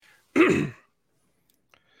In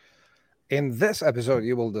this episode,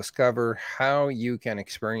 you will discover how you can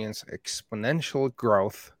experience exponential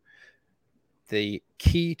growth, the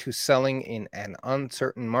key to selling in an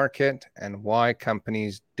uncertain market, and why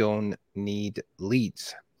companies don't need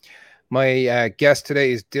leads. My guest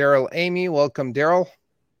today is Darrell Amy. Welcome, Darrell.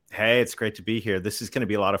 Hey, it's great to be here. This is going to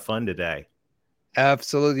be a lot of fun today.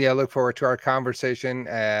 Absolutely. I look forward to our conversation.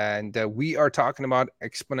 And we are talking about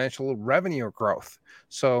exponential revenue growth.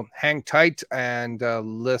 So hang tight and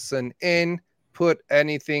listen in. Put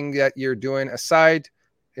anything that you're doing aside,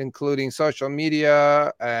 including social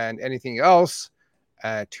media and anything else.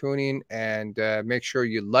 Tune in and make sure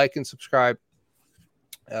you like and subscribe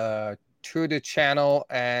to the channel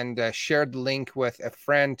and share the link with a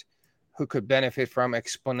friend who could benefit from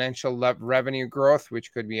exponential revenue growth,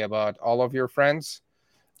 which could be about all of your friends,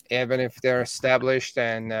 even if they're established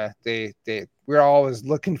and we're always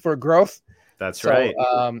looking for growth. That's right.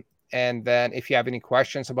 And then if you have any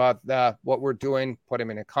questions about what we're doing, put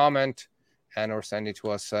them in a comment and or send it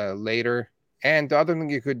to us later. And the other thing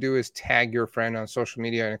you could do is tag your friend on social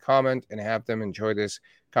media in a comment and have them enjoy this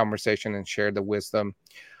conversation and share the wisdom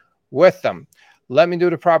with them. Let me do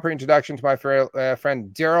the proper introduction to my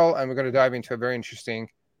friend Darrell, and we're going to dive into a very interesting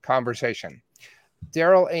conversation.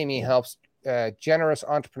 Darrell Amy helps generous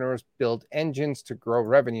entrepreneurs build engines to grow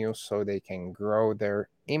revenue so they can grow their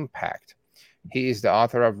impact. He is the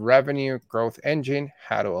author of Revenue Growth Engine,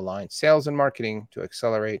 How to Align Sales and Marketing to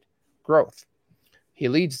Accelerate Growth. He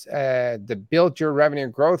leads the Build Your Revenue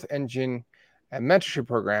Growth Engine mentorship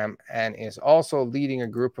program and is also leading a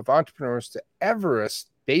group of entrepreneurs to Everest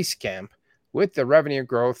Base Camp with the Revenue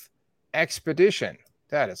Growth Expedition.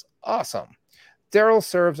 That is awesome. Darrell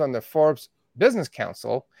serves on the Forbes Business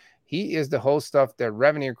Council. He is the host of the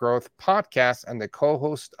Revenue Growth podcast and the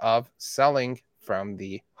co-host of Selling from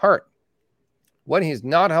the Heart. When he's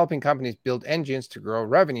not helping companies build engines to grow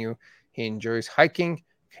revenue, he enjoys hiking,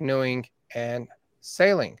 canoeing, and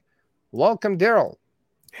sailing. Welcome, Darrell.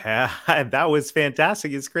 That was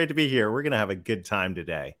fantastic. It's great to be here. We're going to have a good time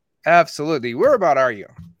today. Absolutely. Whereabout are you?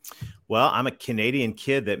 Well, I'm a Canadian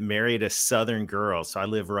kid that married a Southern girl. So I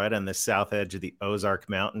live right on the south edge of the Ozark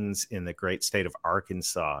Mountains in the great state of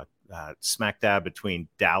Arkansas, smack dab between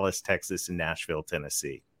Dallas, Texas, and Nashville,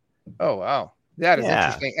 Tennessee. Oh, wow. That is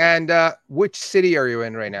interesting. And which city are you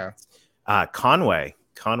in right now? Conway,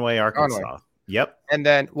 Arkansas. Conway. Yep. And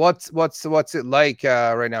then what's it like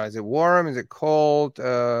right now? Is it warm? Is it cold?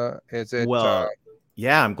 Is it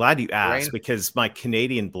yeah, I'm glad you asked rain? Because my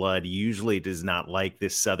Canadian blood usually does not like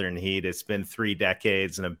this southern heat. It's been 3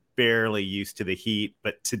 decades and I'm barely used to the heat.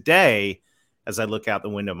 But today, as I look out the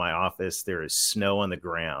window of my office, there is snow on the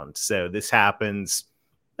ground. So this happens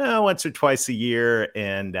once or twice a year.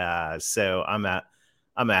 And so I'm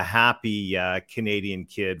a happy Canadian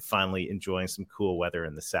kid finally enjoying some cool weather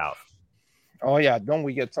in the South. Oh, yeah. Don't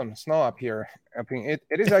we get some snow up here? I mean, it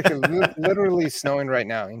is actually literally snowing right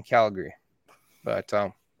now in Calgary. But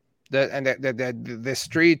the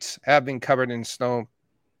streets have been covered in snow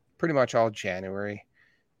pretty much all January.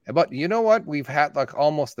 But you know what? We've had like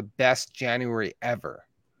almost the best January ever.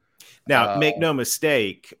 Now, make no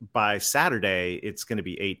mistake, by Saturday, it's going to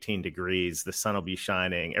be 18 degrees. The sun will be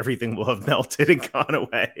shining. Everything will have melted and gone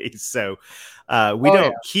away. So we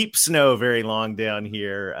don't keep snow very long down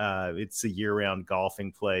here. It's a year-round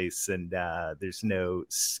golfing place, and there's no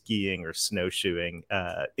skiing or snowshoeing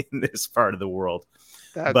in this part of the world.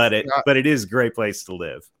 But it is a great place to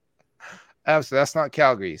live. Absolutely. That's not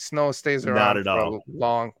Calgary. Snow stays around not at for all.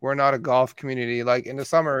 long. We're not a golf community like in the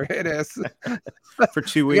summer. It is for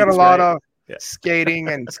 2 weeks. We got a lot of skating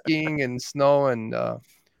and skiing and snow and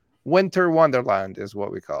winter wonderland is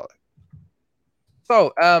what we call it.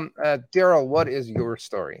 So, Darrell, what is your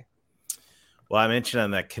story? Well, I mentioned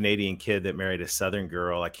I'm that Canadian kid that married a Southern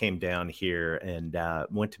girl. I came down here and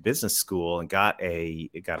went to business school and got a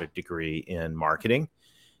degree in marketing.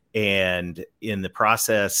 And in the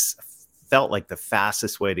process, felt like the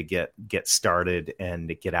fastest way to get started and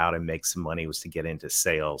to get out and make some money was to get into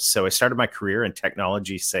sales. So I started my career in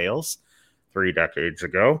technology sales 3 decades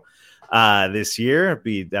ago. This year,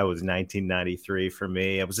 that was 1993 for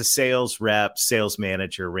me. I was a sales rep, sales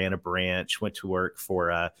manager, ran a branch, went to work for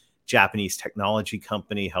a Japanese technology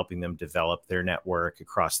company, helping them develop their network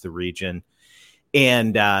across the region.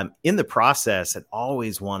 And in the process, I'd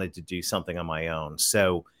always wanted to do something on my own.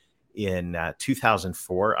 So in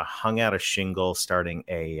 2004, I hung out a shingle starting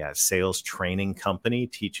a sales training company,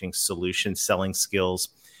 teaching solution selling skills.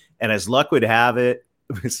 And as luck would have it,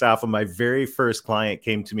 Mustafa, my very first client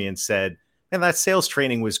came to me and said, "Man, that sales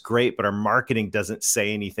training was great, but our marketing doesn't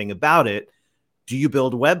say anything about it. Do you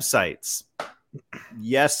build websites?"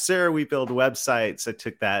 Yes, sir. We build websites. I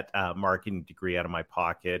took that marketing degree out of my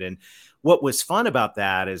pocket. And what was fun about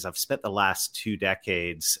that is I've spent the last 2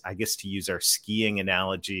 decades, I guess, to use our skiing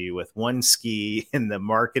analogy, with one ski in the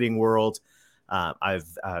marketing world. I've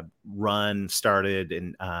started,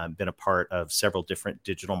 and been a part of several different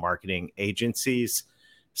digital marketing agencies,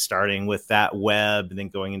 starting with that web and then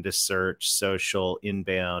going into search, social,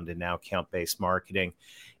 inbound, and now account-based marketing.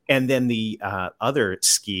 And then the other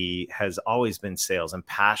ski has always been sales. I'm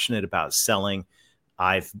passionate about selling.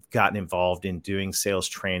 I've gotten involved in doing sales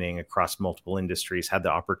training across multiple industries, had the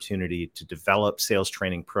opportunity to develop sales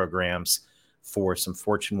training programs for some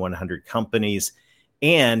Fortune 100 companies.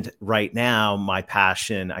 And right now, my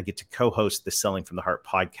passion, I get to co-host the Selling from the Heart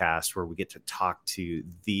podcast, where we get to talk to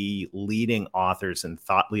the leading authors and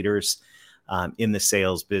thought leaders in the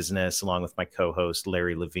sales business, along with my co-host,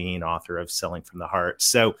 Larry Levine, author of Selling from the Heart.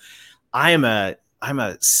 So I'm a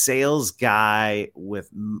sales guy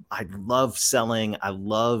I love selling. I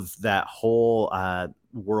love that whole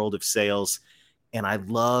world of sales. And I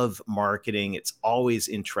love marketing. It's always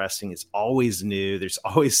interesting. It's always new. There's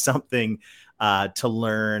always something to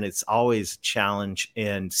learn. It's always a challenge.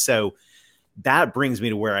 And so that brings me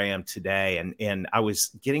to where I am today. And I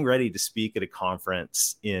was getting ready to speak at a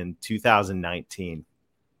conference in 2019.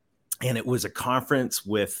 And it was a conference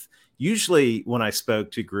with, usually when I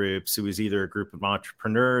spoke to groups, it was either a group of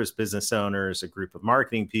entrepreneurs, business owners, a group of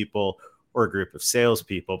marketing people, or a group of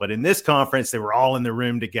salespeople. But in this conference, they were all in the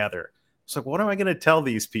room together. So what am I going to tell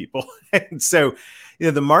these people? And so,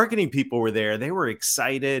 the marketing people were there. They were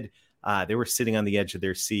excited. They were sitting on the edge of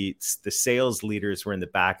their seats. The sales leaders were in the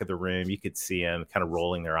back of the room. You could see them kind of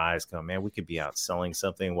rolling their eyes, going, man, we could be out selling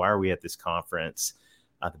something. Why are we at this conference?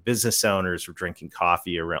 The business owners were drinking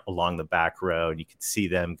coffee along the back row, and you could see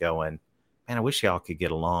them going, man, I wish y'all could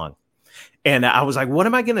get along. And I was like, what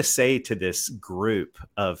am I going to say to this group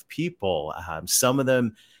of people? Some of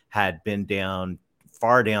them had been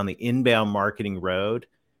far down the inbound marketing road.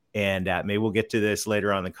 And maybe we'll get to this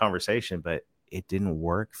later on in the conversation, but it didn't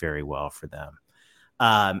work very well for them.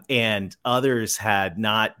 And others had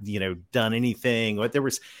not, done anything. It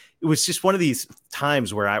was just one of these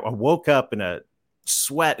times where I woke up in a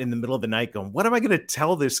sweat in the middle of the night going, what am I going to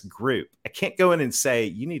tell this group? I can't go in and say,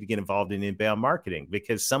 you need to get involved in inbound marketing,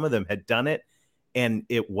 because some of them had done it and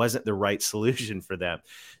it wasn't the right solution for them.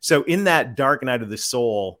 So in that dark night of the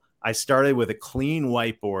soul, I started with a clean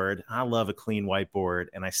whiteboard. I love a clean whiteboard.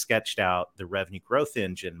 And I sketched out the revenue growth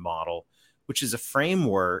engine model, which is a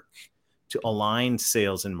framework to align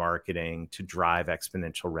sales and marketing to drive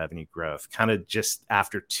exponential revenue growth. Kind of just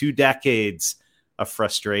after 2 decades of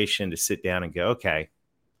frustration, to sit down and go, okay,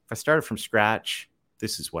 if I started from scratch,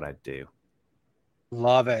 this is what I'd do.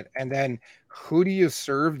 Love it. And then who do you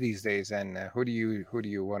serve these days, and who do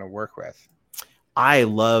you want to work with? I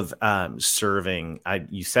love serving.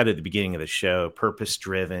 You said at the beginning of the show,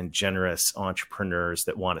 purpose-driven, generous entrepreneurs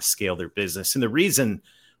that want to scale their business. And the reason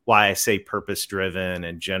why I say purpose-driven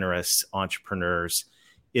and generous entrepreneurs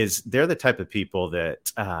is they're the type of people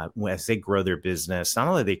that as they grow their business, not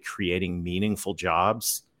only are they creating meaningful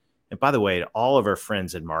jobs, and by the way, all of our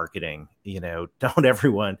friends in marketing, don't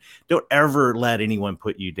ever let anyone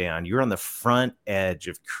put you down. You're on the front edge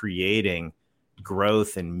of creating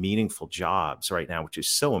growth and meaningful jobs right now, which is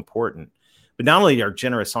so important. But not only are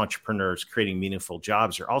generous entrepreneurs creating meaningful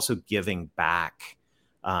jobs, they're also giving back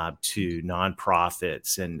to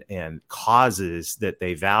nonprofits and causes that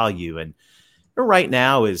they value. And right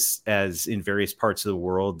now, as in various parts of the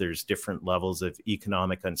world, there's different levels of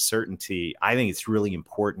economic uncertainty. I think it's really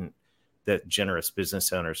important that generous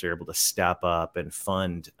business owners are able to step up and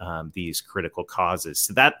fund these critical causes.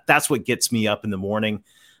 So that's what gets me up in the morning.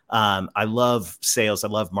 I love sales. I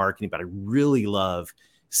love marketing, but I really love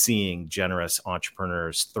seeing generous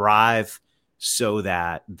entrepreneurs thrive so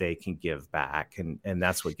that they can give back. And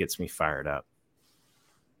that's what gets me fired up.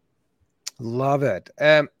 Love it.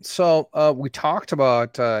 So we talked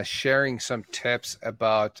about sharing some tips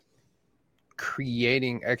about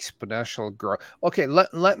creating exponential growth. Okay,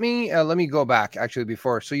 let me go back actually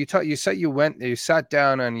before. So you said you sat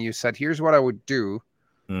down and you said, here's what I would do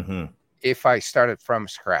if I started from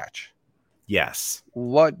scratch. Yes.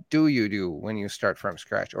 What do you do when you start from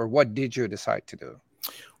scratch, or what did you decide to do?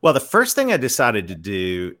 Well, the first thing I decided to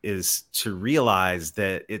do is to realize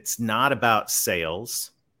that it's not about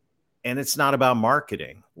sales and it's not about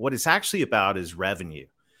marketing. What it's actually about is revenue.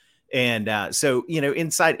 And so,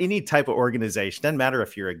 inside any type of organization, doesn't matter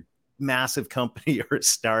if you're a massive company or a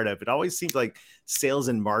startup, it always seems like sales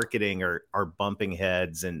and marketing are bumping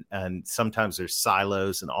heads, and sometimes there's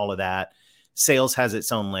silos and all of that. Sales has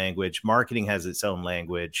its own language. Marketing has its own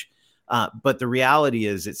language. But the reality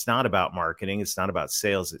is it's not about marketing. It's not about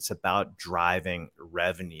sales. It's about driving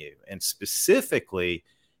revenue. And specifically,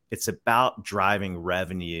 it's about driving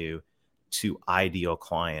revenue to ideal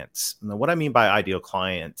clients. Now, what I mean by ideal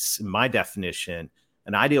clients, in my definition,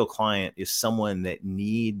 an ideal client is someone that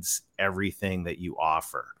needs everything that you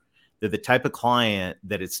offer. They're the type of client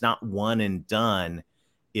that it's not one and done.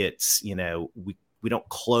 It's, we don't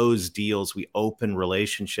close deals, we open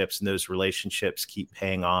relationships, and those relationships keep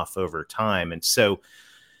paying off over time. And so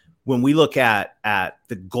when we look at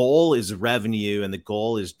the goal is revenue and the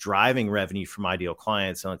goal is driving revenue from ideal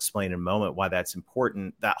clients, I'll explain in a moment why that's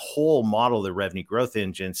important. That whole model, the revenue growth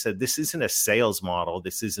engine, said this isn't a sales model.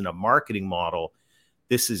 This isn't a marketing model.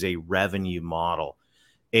 This is a revenue model.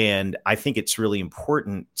 And I think it's really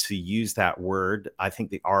important to use that word. I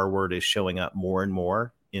think the R word is showing up more and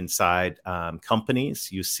more inside companies.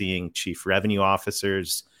 You're seeing chief revenue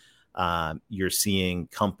officers. You're seeing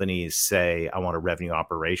companies say, I want a revenue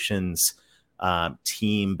operations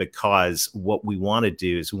team, because what we want to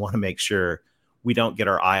do is we want to make sure we don't get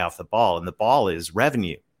our eye off the ball. And the ball is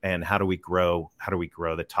revenue. And how do we grow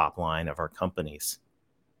the top line of our companies?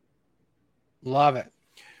 Love it.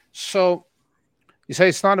 So you say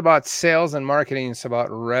it's not about sales and marketing, it's about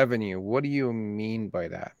revenue. What do you mean by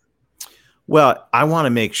that? Well, I want to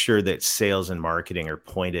make sure that sales and marketing are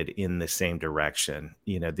pointed in the same direction.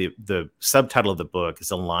 The subtitle of the book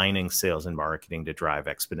is Aligning Sales and Marketing to Drive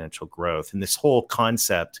Exponential Growth. And this whole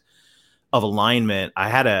concept of alignment, I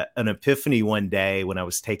had an epiphany one day when I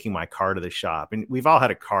was taking my car to the shop. And we've all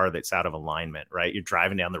had a car that's out of alignment, right? You're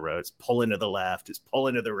driving down the road, it's pulling to the left, it's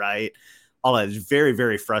pulling to the right. All that is very,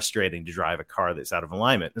 very frustrating to drive a car that's out of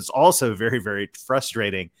alignment. It's also very, very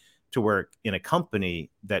frustrating to work in a company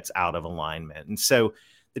that's out of alignment. And so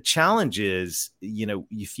the challenge is,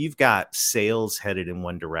 if you've got sales headed in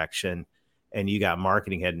one direction and you got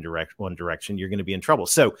marketing headed in one direction, you're going to be in trouble.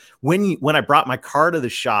 So when I brought my car to the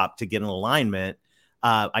shop to get an alignment,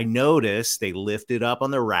 I noticed they lifted up on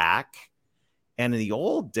the rack. And in the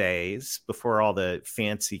old days, before all the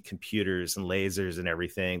fancy computers and lasers and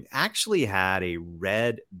everything, actually had a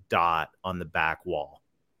red dot on the back wall.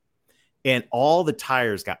 And all the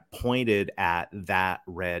tires got pointed at that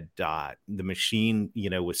red dot. The machine,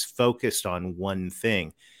 was focused on one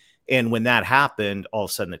thing. And when that happened, all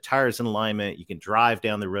of a sudden the tire's in alignment. You can drive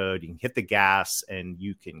down the road, you can hit the gas, and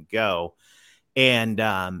you can go. And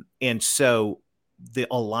so the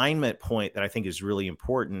alignment point that I think is really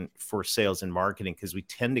important for sales and marketing, because we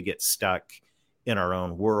tend to get stuck in our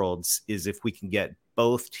own worlds, is if we can get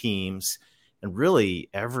both teams and really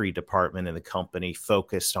every department in the company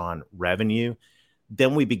focused on revenue,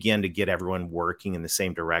 then we begin to get everyone working in the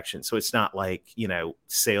same direction. So it's not like,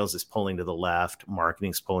 sales is pulling to the left,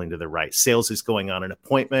 marketing's pulling to the right. Sales is going on an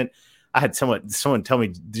appointment. I had someone tell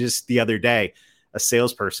me just the other day, a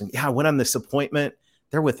salesperson, I went on this appointment.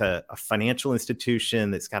 They're with a financial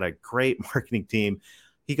institution that's got a great marketing team.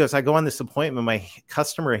 He goes, I go on this appointment, my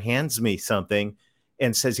customer hands me something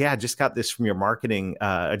and says, I just got this from your marketing.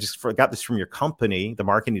 I just got this from your company. The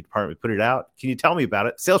marketing department put it out. Can you tell me about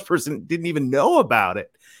it? Salesperson didn't even know about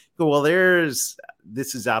it. Go, well, this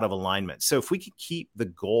is out of alignment. So if we could keep the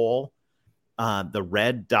goal, the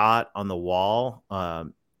red dot on the wall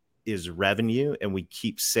is revenue, and we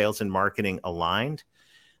keep sales and marketing aligned,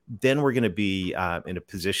 then we're going to be in a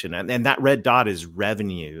position. And that red dot is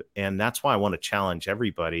revenue. And that's why I want to challenge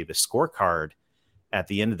everybody. The scorecard, at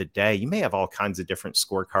the end of the day, you may have all kinds of different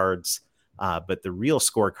scorecards, but the real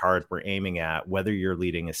scorecard we're aiming at, whether you're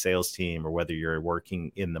leading a sales team or whether you're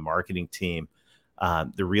working in the marketing team,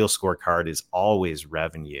 the real scorecard is always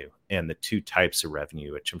revenue, and the two types of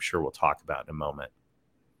revenue, which I'm sure we'll talk about in a moment.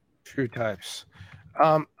 Two types.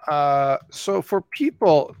 So for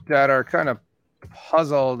people that are kind of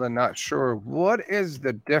puzzled and not sure, what is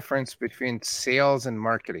the difference between sales and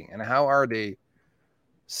marketing, and how are they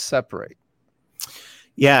separate?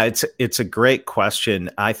 Yeah, it's a great question.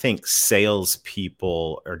 I think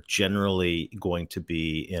salespeople are generally going to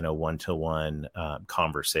be in a one-to-one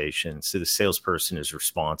conversation. So the salesperson is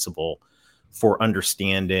responsible for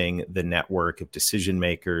understanding the network of decision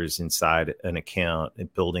makers inside an account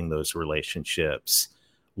and building those relationships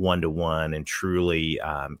one-to-one and truly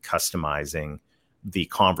customizing the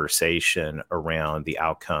conversation around the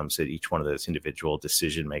outcomes that each one of those individual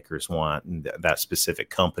decision makers want in that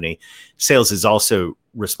specific company. Sales is also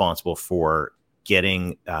responsible for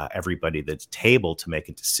getting everybody to the table to make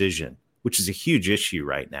a decision, which is a huge issue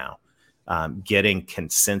right now. Getting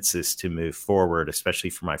consensus to move forward,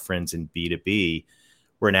 especially for my friends in B2B,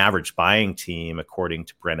 we're an average buying team, according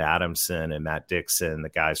to Brent Adamson and Matt Dixon, the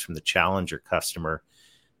guys from the Challenger customer.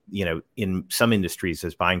 in some industries,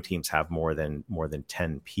 those buying teams have more than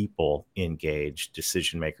 10 people engaged,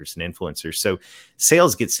 decision makers and influencers. So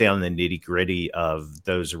sales gets down in the nitty gritty of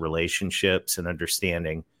those relationships and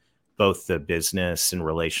understanding both the business and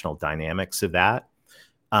relational dynamics of that.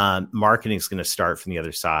 Marketing is going to start from the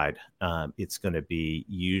other side. It's going to be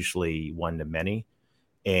usually one to many.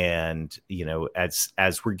 And,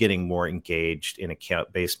 as we're getting more engaged in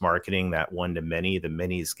account-based marketing, that one to many, the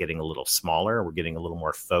many is getting a little smaller. We're getting a little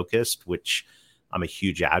more focused, which I'm a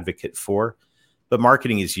huge advocate for. But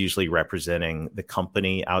marketing is usually representing the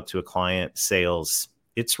company out to a client. Sales,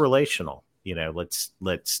 it's relational.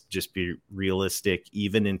 Let's just be realistic.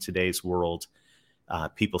 Even in today's world,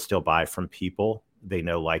 people still buy from people they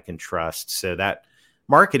know, like, and trust. So that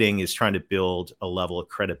marketing is trying to build a level of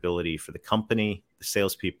credibility for the company. The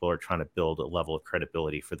salespeople are trying to build a level of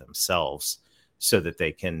credibility for themselves so that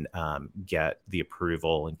they can get the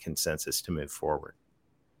approval and consensus to move forward.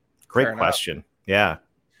 Great question. Yeah.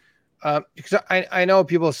 Because I know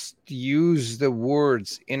people use the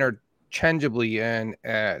words interchangeably, and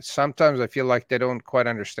sometimes I feel like they don't quite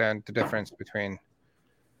understand the difference between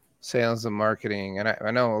sales and marketing. And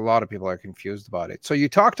I know a lot of people are confused about it. So you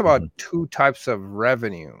talked about two types of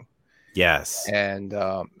revenue. Yes. And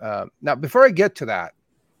now, before I get to that,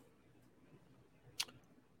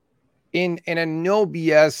 in a no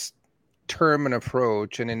BS term and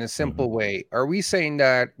approach, and in a simple way, are we saying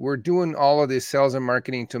that we're doing all of this sales and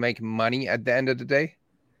marketing to make money at the end of the day?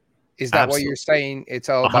 Is that what you're saying? It's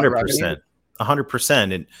all about 100%, revenue?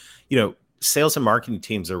 100%. And, sales and marketing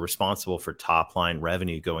teams are responsible for top line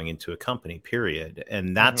revenue going into a company, period.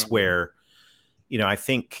 And that's where, I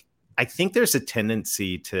think there's a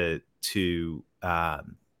tendency to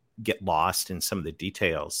get lost in some of the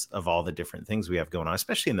details of all the different things we have going on,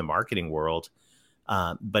 especially in the marketing world.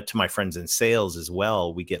 But to my friends in sales as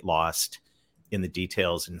well, we get lost in the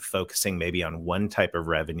details and focusing maybe on one type of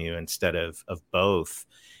revenue instead of both,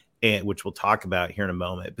 which we'll talk about here in a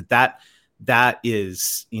moment. But that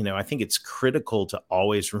is, I think it's critical to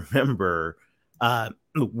always remember,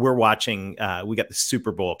 we're watching, we got the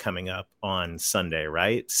Super Bowl coming up on Sunday,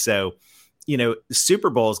 right? So, the Super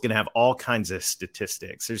Bowl is going to have all kinds of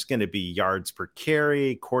statistics. There's going to be yards per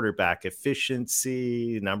carry, quarterback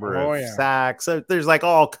efficiency, number of sacks. So there's like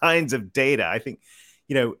all kinds of data. I think,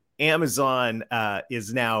 Amazon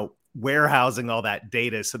is now warehousing all that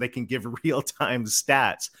data so they can give real-time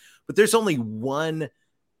stats. But there's only one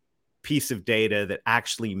piece of data that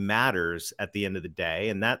actually matters at the end of the day,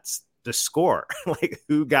 and that's the score, like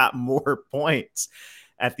who got more points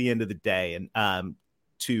at the end of the day. And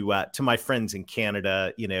to my friends in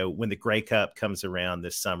Canada, when the Grey Cup comes around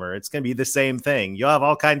this summer, it's going to be the same thing. You'll have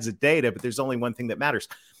all kinds of data, but there's only one thing that matters.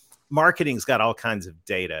 Marketing's got all kinds of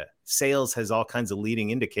data. Sales has all kinds of leading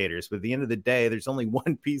indicators, but at the end of the day, there's only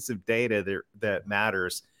one piece of data that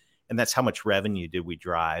matters, and that's how much revenue did we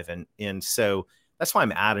drive. And so that's why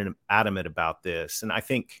I'm adamant about this. And I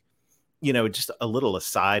think, just a little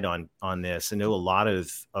aside on this, I know a lot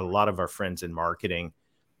of our friends in marketing,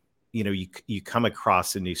 you come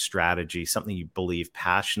across a new strategy, something you believe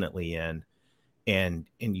passionately in, and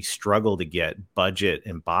you struggle to get budget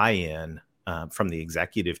and buy-in from the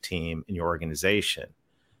executive team in your organization.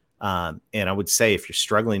 And I would say, if you're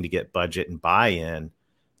struggling to get budget and buy-in,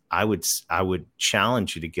 I would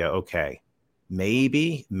challenge you to go, okay,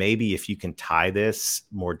 maybe if you can tie this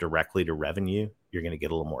more directly to revenue, you're going to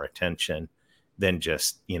get a little more attention than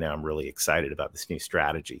just, I'm really excited about this new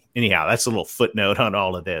strategy. Anyhow, that's a little footnote on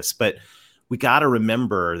all of this, but we got to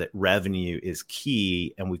remember that revenue is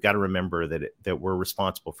key, and we've got to remember that we're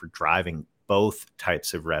responsible for driving both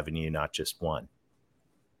types of revenue, not just one.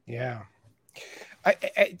 Yeah.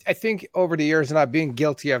 I think over the years, and I've been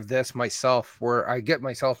guilty of this myself, where I get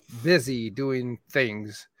myself busy doing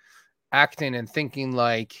things, acting and thinking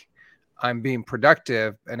like I'm being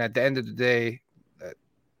productive, and at the end of the day,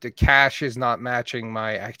 the cash is not matching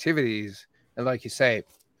my activities. And like you say,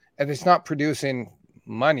 if it's not producing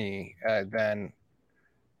money, then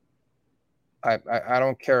I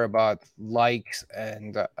don't care about likes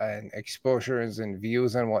and exposures and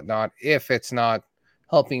views and whatnot if it's not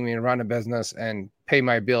helping me run a business and pay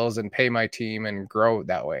my bills and pay my team and grow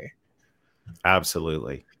that way.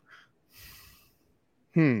 Absolutely.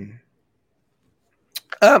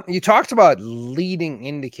 You talked about leading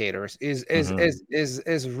indicators. Is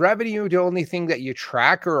revenue the only thing that you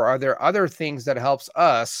track, or are there other things that helps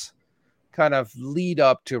us kind of lead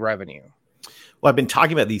up to revenue? Well, I've been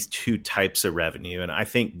talking about these two types of revenue, and I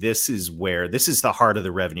think this is the heart of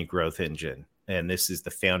the revenue growth engine, and this is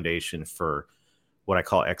the foundation for what I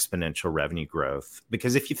call exponential revenue growth.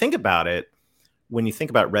 Because if you think about it, when you think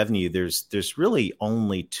about revenue, there's really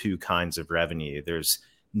only two kinds of revenue. There's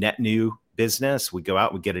net new business. We go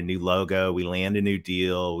out, we get a new logo, we land a new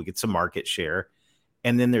deal, we get some market share.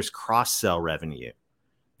 And then there's cross-sell revenue.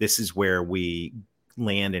 This is where we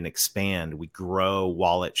land and expand. We grow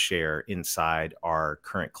wallet share inside our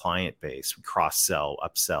current client base. We cross-sell,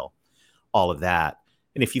 upsell, all of that.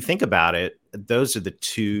 And if you think about it, those are the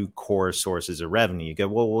two core sources of revenue. You go,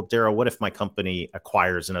 well, Darrell, what if my company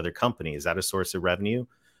acquires another company? Is that a source of revenue?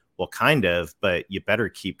 Well, kind of, but you better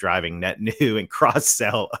keep driving net new and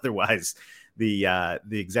cross-sell. Otherwise, the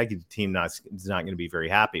executive team is not going to be very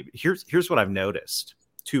happy. But here's what I've noticed.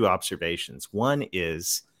 Two observations. One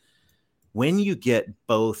is when you get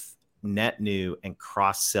both net new and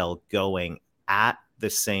cross-sell going at the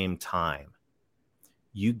same time,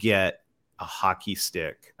 you get a hockey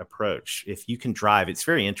stick approach. If you can drive, it's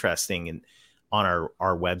very interesting. And on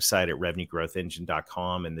our website at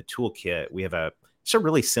revenuegrowthengine.com and the toolkit, we have it's a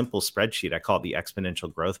really simple spreadsheet. I call it the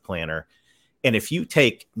Exponential Growth Planner. And if you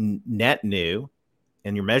take net new,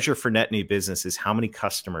 and your measure for net new business is how many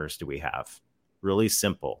customers do we have? Really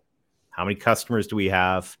simple. How many customers do we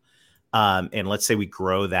have? And let's say we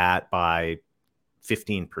grow that by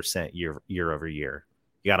 15% year over year.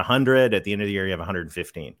 You got 100. At the end of the year, you have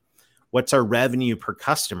 115. What's our revenue per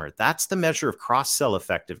customer? That's the measure of cross-sell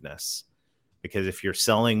effectiveness. Because if you're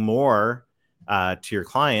selling more to your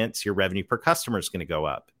clients, your revenue per customer is going to go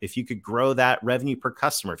up. If you could grow that revenue per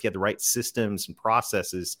customer, if you had the right systems and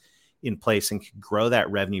processes in place and could grow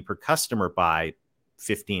that revenue per customer by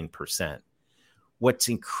 15%. What's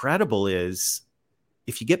incredible is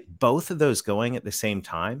if you get both of those going at the same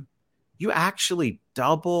time, you actually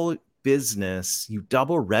double business, you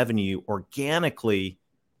double revenue organically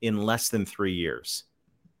in less than 3 years.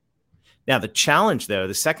 Now, the challenge, though,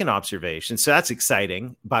 the second observation, so that's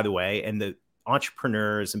exciting, by the way, and the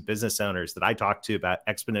entrepreneurs and business owners that I talk to about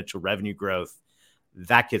exponential revenue growth,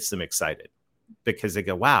 that gets them excited because they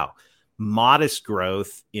go, wow, modest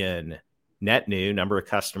growth in net new number of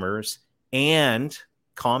customers and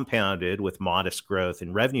compounded with modest growth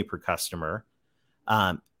in revenue per customer,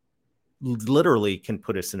 literally can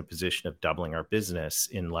put us in a position of doubling our business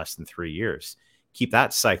in less than 3 years. Keep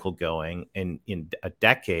that cycle going, and in a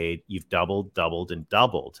decade, you've doubled, and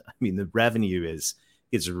doubled. I mean, the revenue is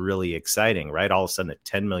really exciting, right? All of a sudden, a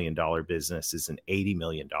 $10 million business is an $80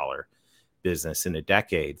 million business in a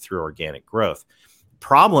decade through organic growth.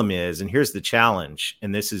 Problem is, and here's the challenge,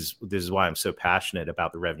 and this is why I'm so passionate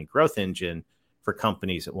about the revenue growth engine for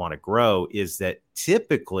companies that want to grow, is that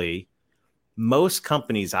typically most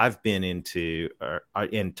companies I've been into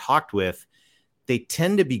and talked with, they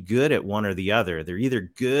tend to be good at one or the other. They're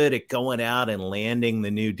either good at going out and landing the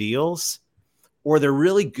new deals, or they're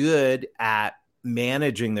really good at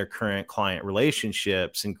managing their current client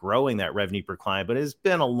relationships and growing that revenue per client. But it's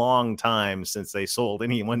been a long time since they sold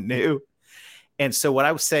anyone new. And so what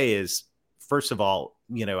I would say is, first of all,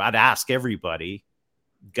 I'd ask everybody,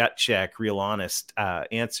 gut check, real honest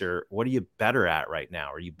answer. What are you better at right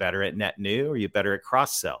now? Are you better at net new? Or are you better at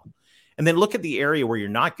cross sell? And then look at the area where you're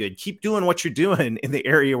not good. Keep doing what you're doing in the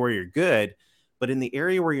area where you're good. But in the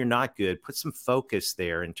area where you're not good, put some focus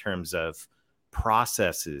there in terms of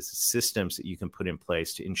processes, systems that you can put in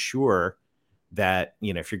place to ensure that,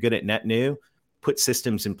 if you're good at net new, put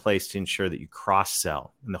systems in place to ensure that you cross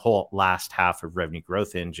sell. And the whole last half of Revenue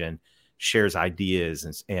Growth Engine shares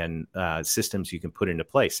ideas and systems you can put into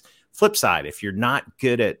place. Flip side, if you're not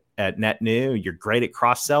good at net new, you're great at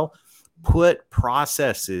cross sell, put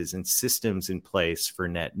processes and systems in place for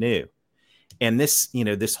net new. And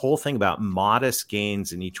this whole thing about modest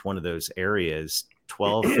gains in each one of those areas,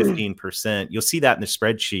 12, 15%, you'll see that in the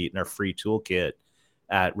spreadsheet in our free toolkit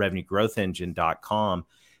at revenuegrowthengine.com.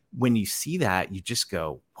 When you see that, you just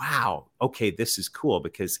go, wow, okay, this is cool,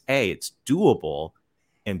 because A, it's doable,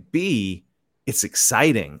 and B, it's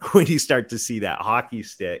exciting when you start to see that hockey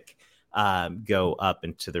stick go up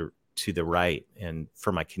and to the right. And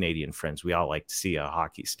for my Canadian friends, we all like to see a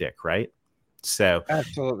hockey stick, right? So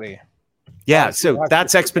absolutely. Yeah. So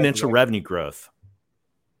that's exponential revenue growth.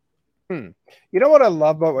 You know what I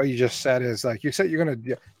love about what you just said is, like you said, you're going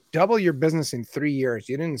to double your business in 3 years.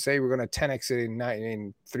 You didn't say we're going to 10x it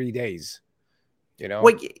in 3 days.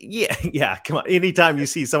 Well, yeah. Come on. Anytime you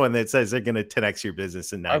see someone that says they're going to 10x your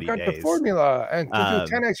business in 90 days. I've got the formula and to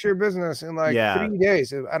do 10x your business in 3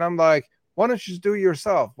 days. And I'm like, why don't you just do it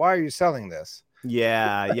yourself? Why are you selling this?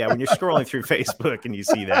 Yeah. When you're scrolling through Facebook and you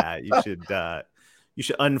see that, you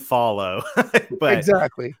should unfollow. But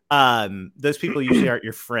exactly. Those people usually aren't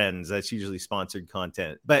your friends. That's usually sponsored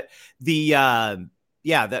content. But the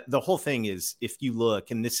whole thing is, if you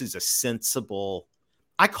look, and this is a sensible,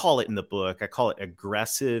 I call it in the book, I call it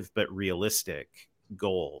aggressive but realistic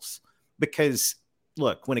goals. Because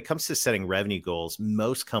look, when it comes to setting revenue goals,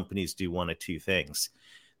 most companies do one of two things.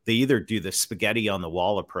 They either do the spaghetti on the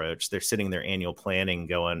wall approach. They're sitting in their annual planning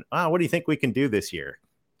going, oh, what do you think we can do this year?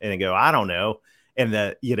 And they go, I don't know. And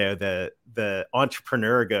the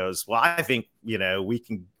entrepreneur goes, well, I think, we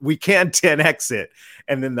can 10x it.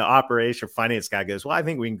 And then the operation finance guy goes, well, I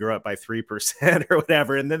think we can grow it by 3% or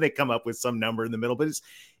whatever. And then they come up with some number in the middle, but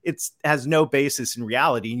it's has no basis in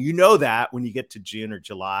reality. And you know that when you get to June or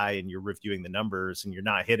July and you're reviewing the numbers and you're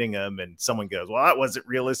not hitting them and someone goes, well, that wasn't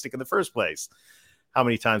realistic in the first place. How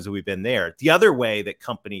many times have we been there? The other way that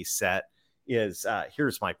companies set is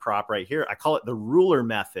here's my prop right here. I call it the ruler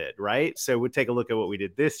method, right? So we'll take a look at what we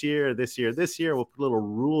did this year. We'll put a little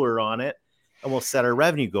ruler on it and we'll set our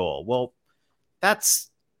revenue goal. Well, that's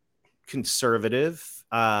conservative.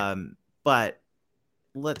 But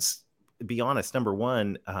let's be honest. Number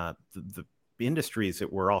one, the industries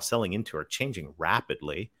that we're all selling into are changing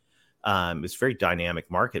rapidly. It's a very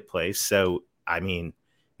dynamic marketplace. So,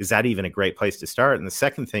 is that even a great place to start? And the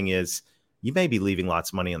second thing is, you may be leaving lots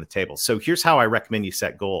of money on the table. So here's how I recommend you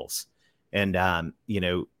set goals. And,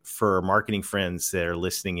 for marketing friends that are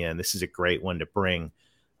listening in, this is a great one to bring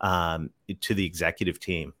to the executive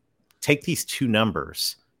team. Take these two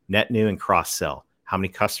numbers, net new and cross sell. How many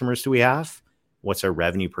customers do we have? What's our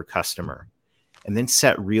revenue per customer? And then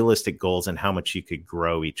set realistic goals on how much you could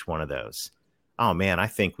grow each one of those. Oh man, I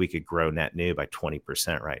think we could grow net new by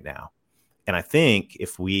 20% right now. And I think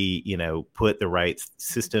if we, put the right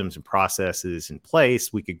systems and processes in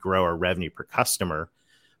place, we could grow our revenue per customer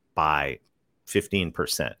by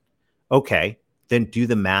 15%. Okay, then do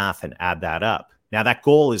the math and add that up. Now that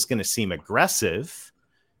goal is going to seem aggressive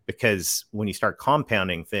because when you start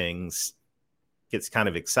compounding things, it gets kind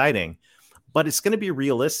of exciting, but it's going to be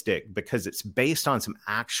realistic because it's based on some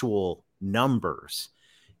actual numbers.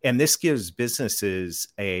 And this gives businesses,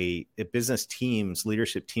 business teams,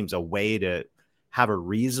 leadership teams, a way to have a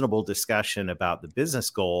reasonable discussion about the business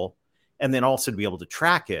goal, and then also to be able to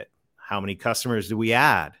track it. How many customers do we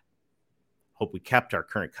add? Hope we kept our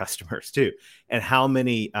current customers too. And how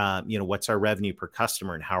many, what's our revenue per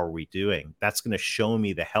customer and how are we doing? That's going to show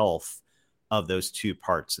me the health of those two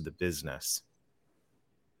parts of the business.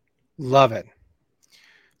 Love it.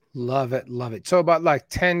 Love it. Love it. So about like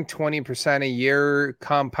 10, 20% a year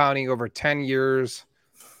compounding over 10 years.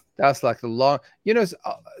 That's like the long,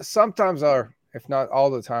 sometimes if not all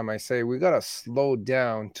the time, I say we got to slow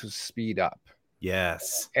down to speed up.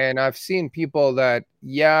 Yes. And I've seen people that,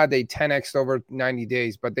 they 10x over 90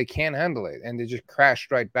 days, but they can't handle it. And they just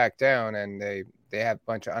crashed right back down and they have a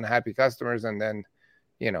bunch of unhappy customers. And then,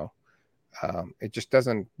 it just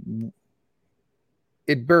doesn't,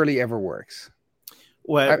 it barely ever works.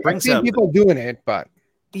 Well, I've seen people doing it, but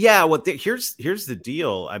here's the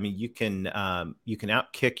deal. You can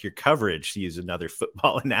outkick your coverage, to use another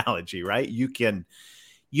football analogy, right? You can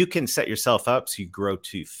set yourself up so you grow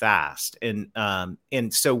too fast, and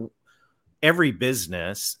so every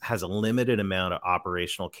business has a limited amount of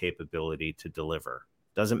operational capability to deliver.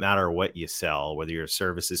 Doesn't matter what you sell, whether you're a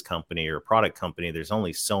services company or a product company. There's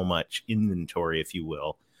only so much inventory, if you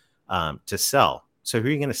will, to sell. So who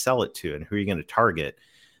are you going to sell it to and who are you going to target?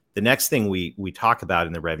 The next thing we talk about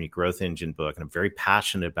in the Revenue Growth Engine book, and I'm very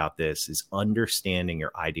passionate about this, is understanding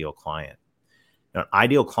your ideal client. Now, an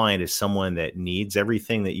ideal client is someone that needs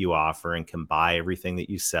everything that you offer and can buy everything that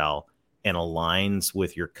you sell and aligns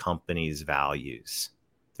with your company's values.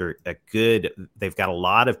 They've got a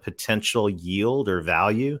lot of potential yield or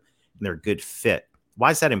value, and they're a good fit.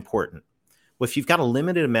 Why is that important? Well, if you've got a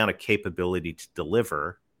limited amount of capability to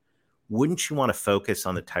deliver, wouldn't you want to focus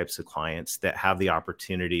on the types of clients that have the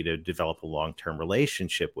opportunity to develop a long-term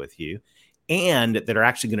relationship with you and that are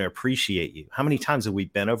actually going to appreciate you? How many times have we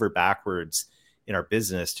bent over backwards in our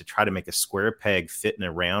business to try to make a square peg fit in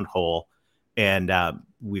a round hole? And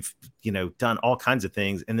we've, done all kinds of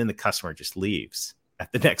things. And then the customer just leaves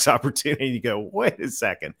at the next opportunity. You go, wait a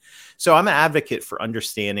second. So I'm an advocate for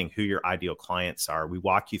understanding who your ideal clients are. We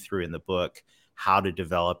walk you through in the book how to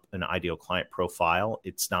develop an ideal client profile.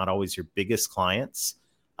 It's not always your biggest clients,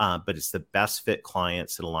 but it's the best fit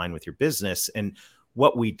clients that align with your business. And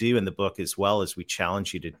what we do in the book as well is we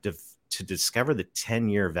challenge you to discover the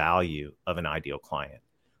 10-year value of an ideal client.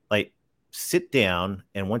 Like, sit down,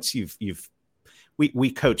 and once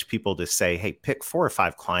we coach people to say, hey, pick 4 or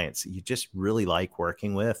 5 clients that you just really like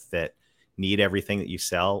working with that need everything that you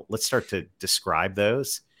sell. Let's start to describe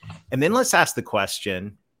those. And then let's ask the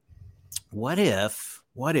question, what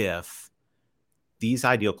if these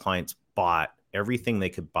ideal clients bought everything they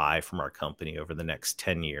could buy from our company over the next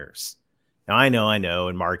 10 years? Now, I know.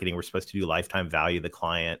 In marketing, we're supposed to do lifetime value of the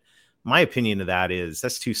client. My opinion of that is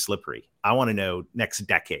that's too slippery. I want to know next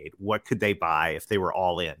decade, what could they buy if they were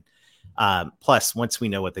all in? Plus, once we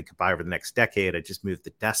know what they could buy over the next decade, I just moved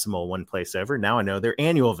the decimal one place over. Now I know their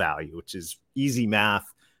annual value, which is easy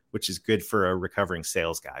math, which is good for a recovering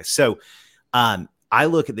sales guy. So I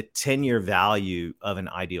look at the 10-year value of an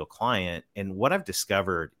ideal client. And what I've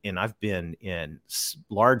discovered, and I've been in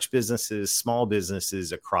large businesses, small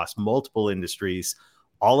businesses across multiple industries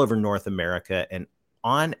all over North America. And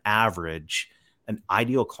on average, an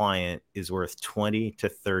ideal client is worth 20 to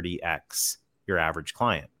 30x your average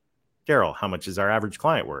client. Darrell, how much is our average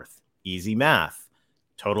client worth? Easy math.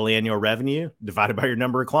 Total annual revenue divided by your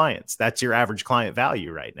number of clients. That's your average client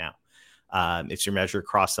value right now. It's your measure of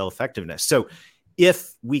cross-sell effectiveness. So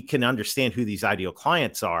if we can understand who these ideal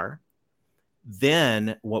clients are,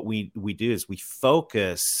 then what we do is we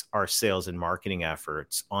focus our sales and marketing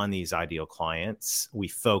efforts on these ideal clients. We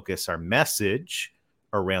focus our message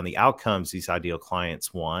around the outcomes these ideal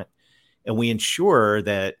clients want. And we ensure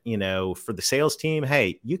that, for the sales team,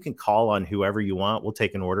 hey, you can call on whoever you want. We'll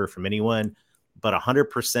take an order from anyone, but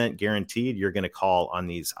 100% guaranteed you're going to call on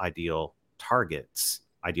these ideal targets,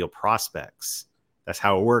 ideal prospects. That's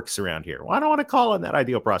how it works around here. Well, I don't want to call on that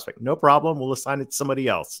ideal prospect. No problem. We'll assign it to somebody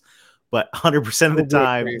else. But 100% of the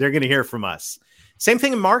time, they're going to hear from us. Same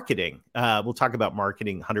thing in marketing. We'll talk about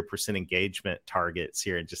marketing 100% engagement targets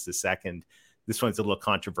here in just a second. This one's a little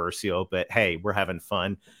controversial, but hey, we're having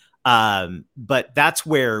fun. But that's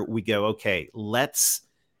where we go, okay,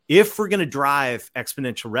 if we're going to drive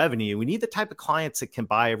exponential revenue, we need the type of clients that can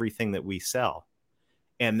buy everything that we sell.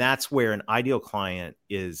 And that's where an ideal client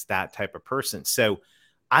is that type of person. So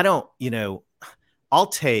I'll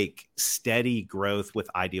take steady growth with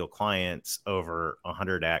ideal clients over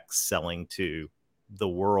 100x selling to the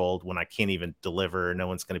world when I can't even deliver. No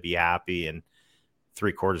one's going to be happy. And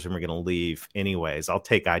 3/4 of them are going to leave anyways. I'll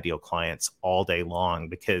take ideal clients all day long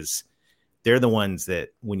because they're the ones that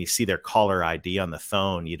when you see their caller ID on the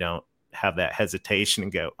phone, you don't have that hesitation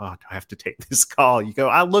and go, oh, do I have to take this call? You go,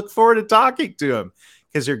 I look forward to talking to them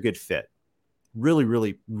because they're a good fit. Really,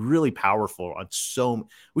 really, really powerful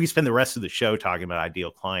we can spend the rest of the show talking about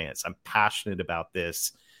ideal clients. I'm passionate about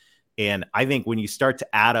this. And I think when you start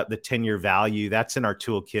to add up the 10-year value, that's in our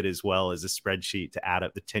toolkit as well as a spreadsheet to add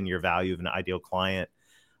up the 10-year value of an ideal client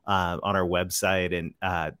on our website.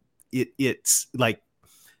 And it's like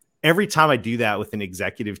every time I do that with an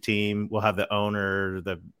executive team, we'll have the owner,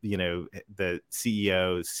 the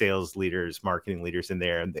CEO, sales leaders, marketing leaders in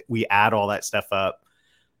there, and we add all that stuff up.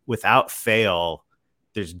 Without fail,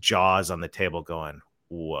 there's jaws on the table going,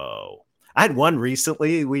 whoa. I had one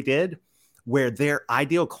recently we did where their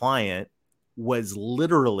ideal client was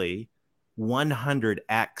literally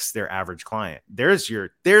 100x their average client. There's where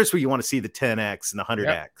you want to see the 10x and the 100x.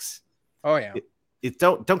 Yep. Oh yeah.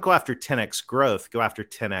 Don't go after 10x growth. Go after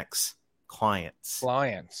 10x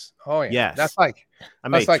clients. Oh yeah. Yes. That's like I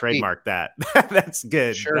may trademark that. That's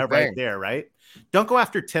good. Sure that right there, right? Don't go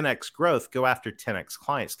after 10x growth. Go after 10x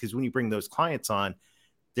clients because when you bring those clients on,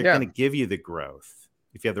 they're going to give you the growth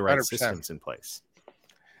if you have the right 100%. Systems in place.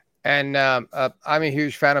 And I'm a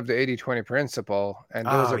huge fan of the 80-20 principle. And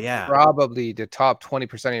those are probably the top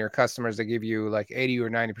 20% of your customers that give you like 80 or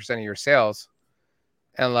 90% of your sales.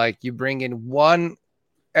 And like you bring in one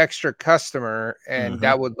extra customer and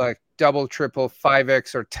that would like double, triple,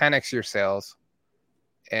 5x or 10x your sales.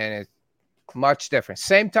 And it's much different.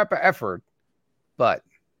 Same type of effort, but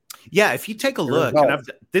yeah, if you take a look, and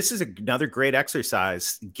this is another great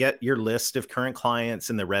exercise, get your list of current clients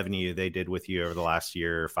and the revenue they did with you over the last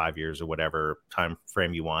year or 5 years or whatever time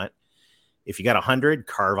frame you want. If you got 100,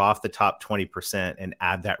 carve off the top 20% and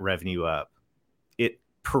add that revenue up.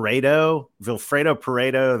 Vilfredo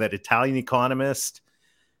Pareto, that Italian economist,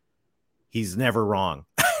 he's never wrong.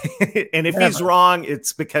 And if he's wrong,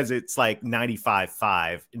 it's because it's like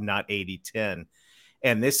 95-5, not 80-10.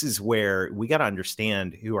 And this is where we got to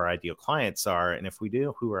understand who our ideal clients are. And if we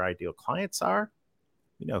do who our ideal clients are,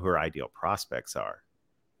 we know who our ideal prospects are.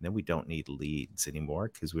 And then we don't need leads anymore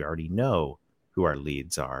because we already know who our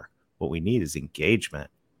leads are. What we need is engagement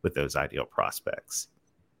with those ideal prospects.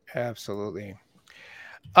 Absolutely.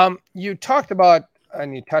 You talked about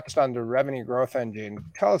and you touched on the revenue growth engine.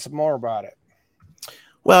 Tell us more about it.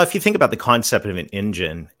 Well, if you think about the concept of an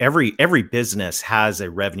engine, every business has a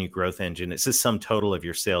revenue growth engine. It's the sum total of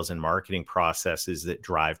your sales and marketing processes that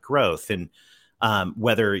drive growth. And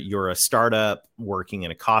whether you're a startup working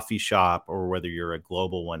in a coffee shop or whether you're a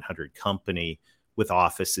global 100 company with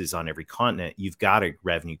offices on every continent, you've got a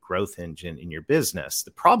revenue growth engine in your business.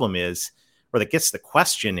 The problem is, or that gets the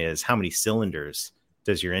question is, how many cylinders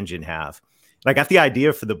does your engine have? I got the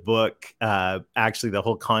idea for the book, actually the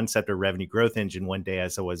whole concept of revenue growth engine one day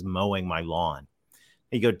as I was mowing my lawn.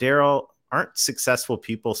 And you go, Darrell, aren't successful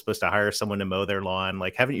people supposed to hire someone to mow their lawn?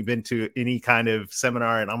 Like, haven't you been to any kind of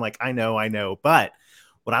seminar? And I'm like, I know. But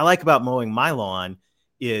what I like about mowing my lawn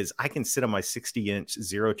is I can sit on my 60-inch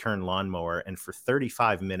zero-turn lawnmower, and for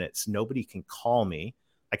 35 minutes, nobody can call me.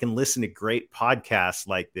 I can listen to great podcasts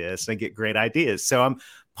like this and get great ideas. So I'm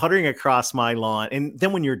puttering across my lawn. And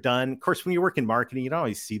then when you're done, of course, when you work in marketing, you don't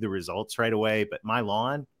always see the results right away. But my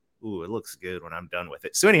lawn, ooh, it looks good when I'm done with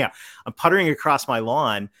it. So anyhow, I'm puttering across my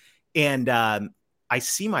lawn, and I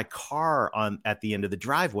see my car at the end of the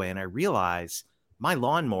driveway, and I realize my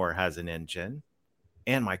lawnmower has an engine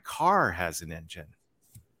and my car has an engine,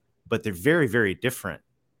 but they're very, very different.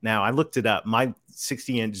 Now, I looked it up. My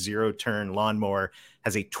 60-inch zero-turn lawnmower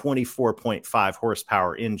has a 24.5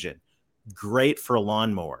 horsepower engine. Great for a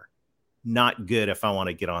lawnmower. Not good if I want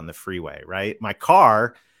to get on the freeway, right? My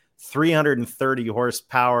car, 330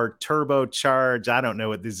 horsepower, turbocharged. I don't know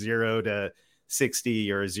what the 0 to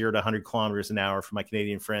 60 or 0 to 100 kilometers an hour for my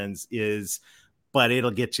Canadian friends is, but it'll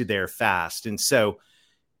get you there fast. And so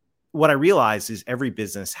what I realize is every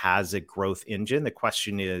business has a growth engine. The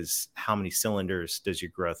question is, how many cylinders does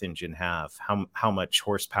your growth engine have? How much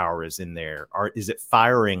horsepower is in there? Is it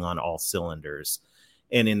firing on all cylinders?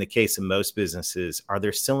 And in the case of most businesses, are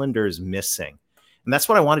there cylinders missing? And that's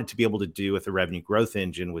what I wanted to be able to do with the revenue growth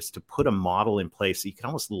engine, was to put a model in place that you can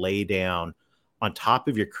almost lay down on top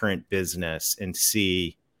of your current business and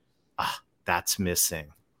see, that's missing,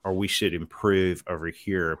 or we should improve over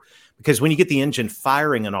here. Because when you get the engine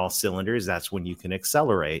firing on all cylinders, that's when you can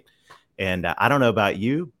accelerate. And I don't know about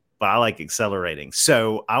you, but I like accelerating.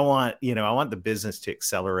 So I want the business to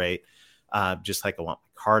accelerate, just like I want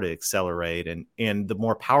my car to accelerate. And the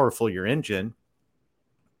more powerful your engine,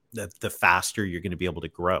 the faster you're going to be able to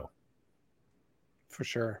grow. For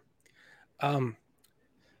sure. And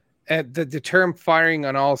the term firing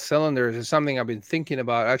on all cylinders is something I've been thinking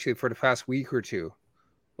about actually for the past week or two.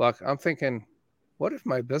 Like, I'm thinking, what if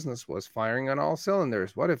my business was firing on all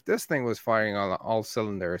cylinders? What if this thing was firing on all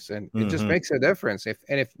cylinders? And it just makes a difference.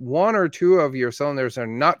 If one or two of your cylinders are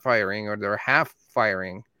not firing, or they're half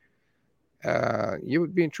firing, you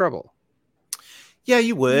would be in trouble. Yeah,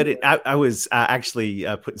 you would. I was actually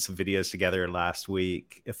putting some videos together last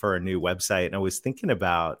week for a new website, and I was thinking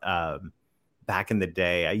about back in the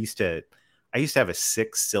day. I used to have a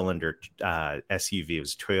 6-cylinder SUV. It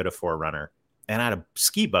was a Toyota 4Runner, and I had a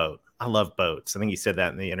ski boat. I love boats. I think you said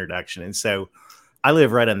that in the introduction. And so I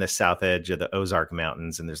live right on the south edge of the Ozark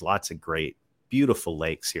Mountains, and there's lots of great, beautiful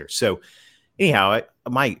lakes here. So anyhow,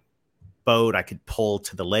 my boat I could pull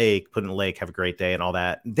to the lake, put in the lake, have a great day and all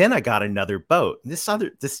that. Then I got another boat. This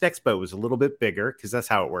next boat was a little bit bigger, because that's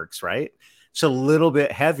how it works, right? So a little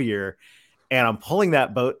bit heavier. And I'm pulling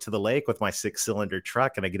that boat to the lake with my 6-cylinder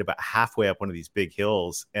truck, and I get about halfway up one of these big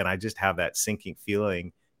hills, and I just have that sinking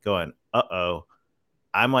feeling going,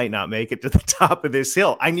 I might not make it to the top of this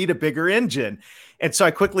hill. I need a bigger engine. And so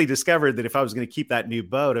I quickly discovered that if I was going to keep that new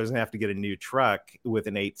boat, I was going to have to get a new truck with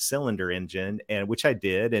an 8-cylinder engine, and which I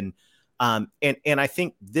did. And I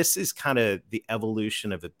think this is kind of the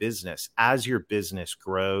evolution of a business. As your business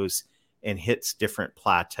grows and hits different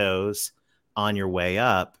plateaus on your way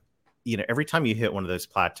up, every time you hit one of those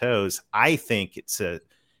plateaus, I think it's a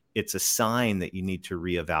sign that you need to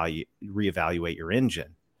reevaluate your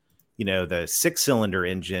engine. The 6-cylinder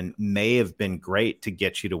engine may have been great to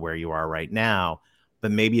get you to where you are right now, but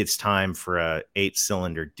maybe it's time for a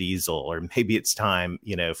 8-cylinder diesel, or maybe it's time,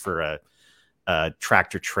 for a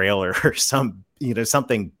tractor trailer or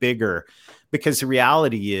something bigger. Because the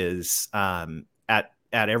reality is, at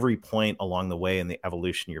every point along the way in the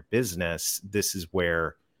evolution of your business, this is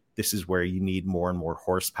where you need more and more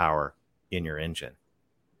horsepower in your engine.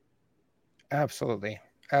 Absolutely.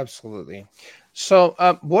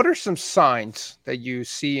 So what are some signs that you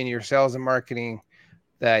see in your sales and marketing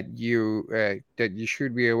that you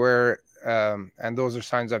should be aware, and those are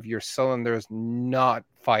signs of your cylinders not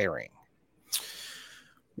firing?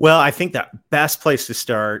 Well, I think that best place to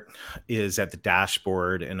start is at the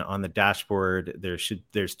dashboard. And on the dashboard,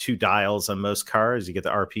 there's 2 dials on most cars. You get the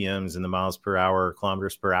RPMs and the miles per hour,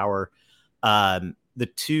 kilometers per hour. The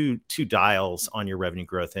two dials on your revenue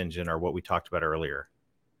growth engine are what we talked about earlier: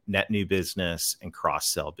 net new business and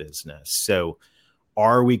cross-sell business. So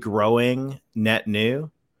are we growing net new,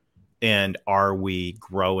 and are we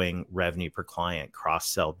growing revenue per client,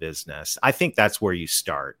 cross-sell business? I think that's where you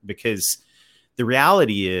start, because the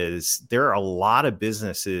reality is there are a lot of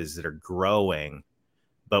businesses that are growing,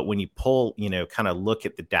 but when you pull, kind of look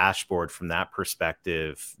at the dashboard from that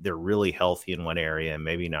perspective, they're really healthy in one area and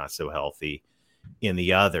maybe not so healthy in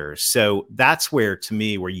the other. So that's where, to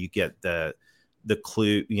me, where you get the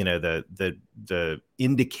clue, the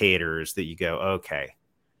indicators that you go, okay,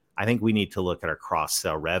 I think we need to look at our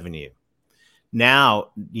cross-sell revenue.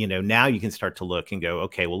 Now you can start to look and go,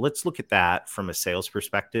 okay, well, let's look at that from a sales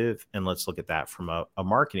perspective, and let's look at that from a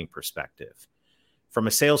marketing perspective. From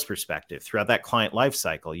a sales perspective, throughout that client life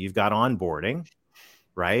cycle, you've got onboarding,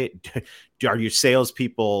 right? Are your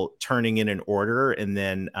salespeople turning in an order and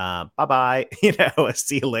then bye-bye,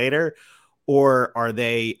 see you later? Or are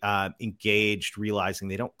they engaged, realizing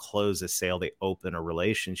they don't close a sale, they open a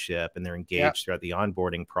relationship, and they're engaged throughout the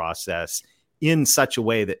onboarding process in such a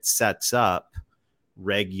way that sets up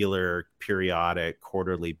regular, periodic,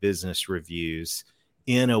 quarterly business reviews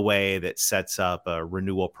in a way that sets up a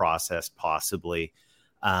renewal process, possibly.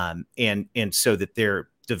 And so that they're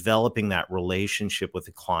developing that relationship with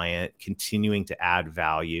the client, continuing to add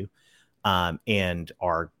value, and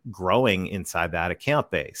are growing inside that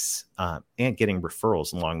account base, and getting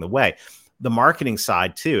referrals along the way. The marketing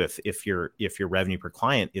side too, if your revenue per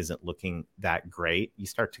client isn't looking that great, you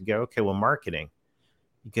start to go, okay, well, marketing.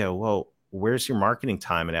 You go, well, where's your marketing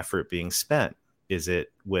time and effort being spent? Is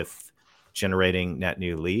it with generating net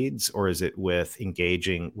new leads, or is it with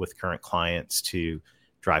engaging with current clients to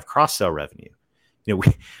drive cross-sell revenue?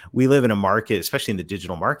 We live in a market, especially in the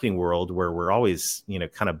digital marketing world, where we're always,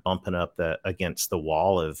 kind of bumping up against the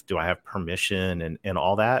wall of, do I have permission and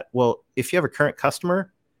all that? Well, if you have a current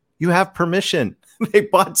customer, you have permission. They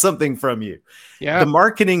bought something from you. Yeah. The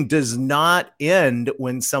marketing does not end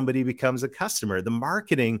when somebody becomes a customer. The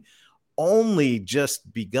marketing only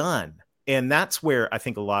just begun. And that's where I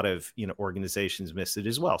think a lot of organizations miss it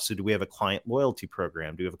as well. So do we have a client loyalty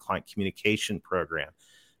program? Do we have a client communication program?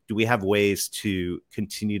 Do we have ways to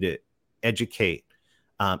continue to educate,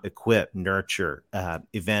 equip, nurture,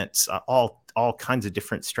 events, all kinds of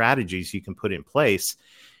different strategies you can put in place?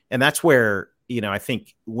 And that's where, I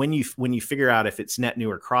think when you figure out if it's net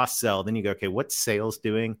new or cross sell, then you go, okay, what's sales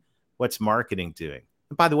doing? What's marketing doing?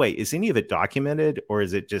 And by the way, is any of it documented, or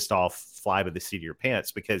is it just all fly by the seat of your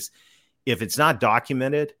pants? Because if it's not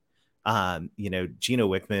documented, Gino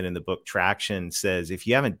Wickman in the book Traction says, if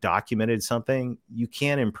you haven't documented something, you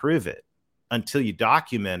can't improve it until you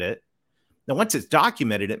document it. Now, once it's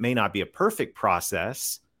documented, it may not be a perfect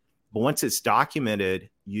process, but once it's documented,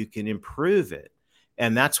 you can improve it.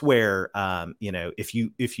 And that's where, if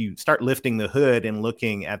you start lifting the hood and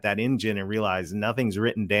looking at that engine and realize nothing's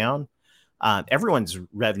written down, everyone's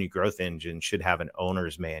revenue growth engine should have an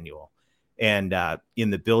owner's manual. And in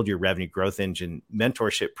the Build Your Revenue Growth Engine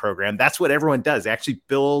mentorship program, that's what everyone does. They actually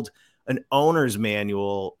build an owner's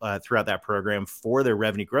manual throughout that program for their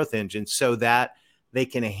revenue growth engine, so that they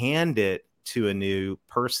can hand it to a new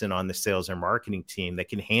person on the sales or marketing team. They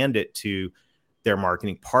can hand it to their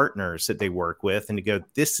marketing partners that they work with, and to go,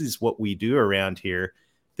 this is what we do around here.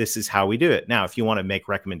 This is how we do it. Now, if you want to make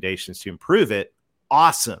recommendations to improve it,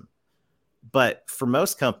 awesome. But for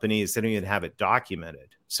most companies, they don't even have it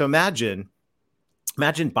documented. So imagine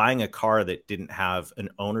buying a car that didn't have an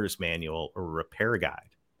owner's manual or a repair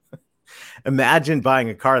guide. Imagine buying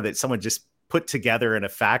a car that someone just put together in a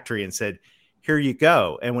factory and said, here you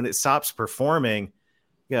go. And when it stops performing,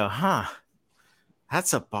 you go,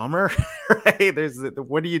 that's a bummer, right?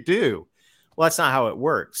 What do you do? Well, that's not how it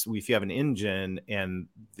works. If you have an engine and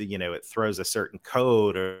it throws a certain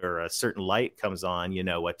code or a certain light comes on, you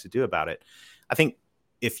know what to do about it. I think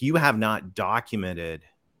if you have not documented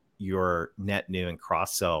your net new and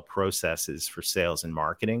cross-sell processes for sales and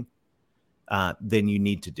marketing, then you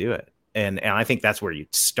need to do it. And I think that's where you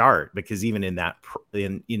start, because even in that,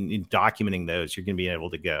 in documenting those, you're going to be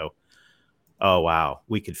able to go, oh, wow,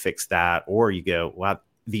 we could fix that. Or you go, wow,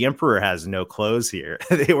 the emperor has no clothes here.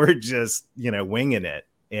 They were just, winging it.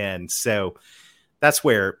 And so that's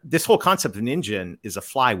where this whole concept of an engine is a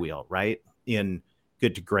flywheel, right? In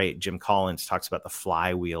Good to Great, Jim Collins talks about the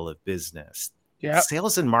flywheel of business. Yeah.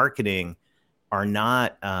 Sales and marketing are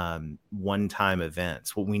not one-time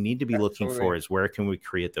events. What we need to be looking for is, where can we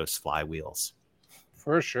create those flywheels?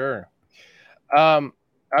 For sure. I'm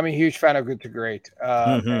a huge fan of Good to Great.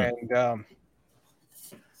 And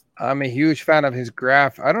I'm a huge fan of his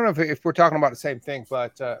graph. I don't know if we're talking about the same thing,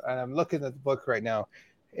 but and I'm looking at the book right now.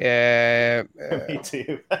 Me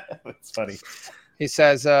too. That's funny. He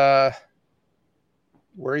says,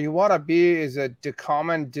 where you want to be is a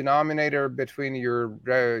common denominator between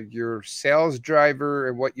your sales driver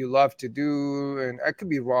and what you love to do. And I could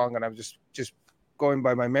be wrong, and I'm just going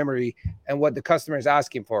by my memory, and what the customer is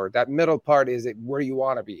asking for. That middle part is where you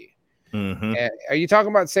want to be. Mm-hmm. And are you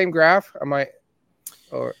talking about the same graph?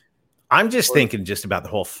 I'm just thinking just about the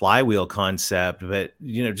whole flywheel concept, but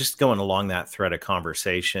just going along that thread of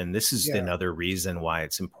conversation, this is another reason why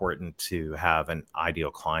it's important to have an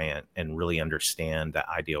ideal client and really understand the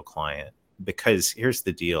ideal client. Because here's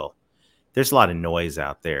the deal. There's a lot of noise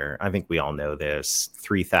out there. I think we all know this.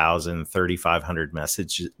 3,000, 3,500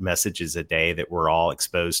 messages a day that we're all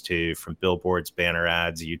exposed to, from billboards, banner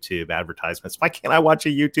ads, YouTube advertisements. Why can't I watch a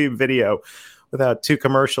YouTube video without 2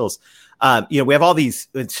 commercials? We have all these.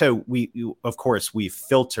 So of course, we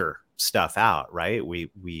filter stuff out, right?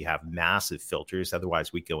 We have massive filters.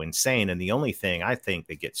 Otherwise, we go insane. And the only thing I think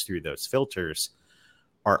that gets through those filters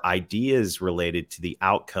are ideas related to the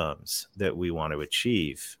outcomes that we want to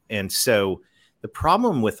achieve. And so the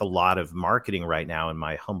problem with a lot of marketing right now, in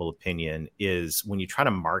my humble opinion, is when you try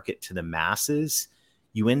to market to the masses,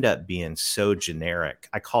 you end up being so generic.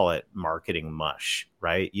 I call it marketing mush,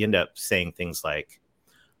 right? You end up saying things like,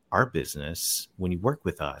 our business, when you work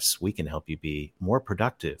with us, we can help you be more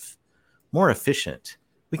productive, more efficient.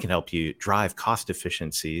 We can help you drive cost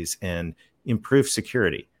efficiencies and improve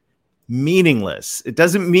security. Meaningless. It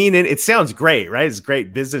doesn't mean it. It sounds great, right? It's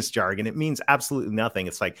great business jargon. It means absolutely nothing.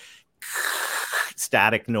 It's like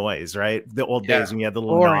static noise, right? The old days when you had the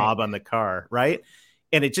little knob on the car, right?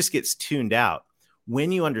 And it just gets tuned out.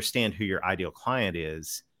 When you understand who your ideal client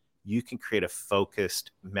is, you can create a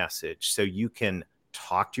focused message. So you can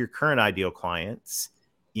talk to your current ideal clients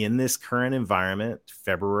in this current environment,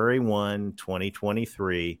 February 1,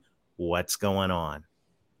 2023, what's going on?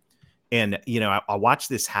 And, I watched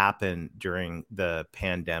this happen during the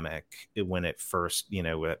pandemic when it first,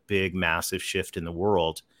 a big, massive shift in the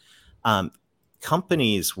world.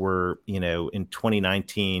 Companies were, in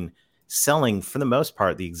 2019, selling, for the most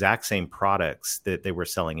part, the exact same products that they were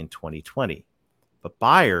selling in 2020. But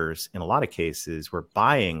buyers, in a lot of cases, were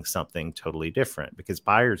buying something totally different, because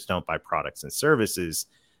buyers don't buy products and services.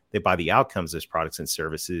 They buy the outcomes those products and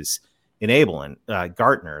services enable. And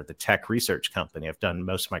Gartner, the tech research company, I've done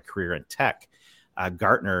most of my career in tech.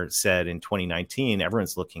 Gartner said in 2019,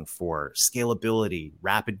 everyone's looking for scalability,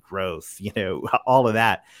 rapid growth, all of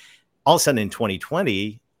that. All of a sudden in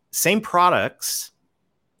 2020, same products.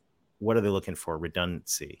 What are they looking for?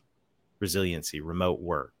 Redundancy, resiliency, remote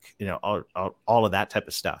work, all of that type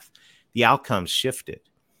of stuff. The outcomes shifted.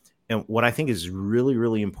 And what I think is really,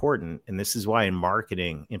 really important, and this is why in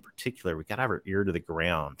marketing in particular, we got to have our ear to the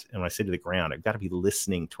ground. And when I say to the ground, I've got to be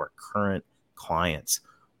listening to our current clients.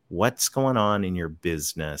 What's going on in your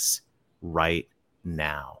business right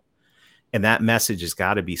now? And that message has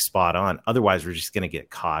got to be spot on. Otherwise, we're just going to get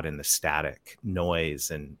caught in the static noise,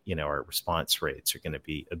 and our response rates are going to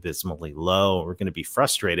be abysmally low. We're going to be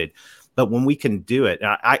frustrated. But when we can do it,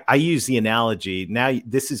 I use the analogy. Now,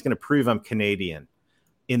 this is going to prove I'm Canadian.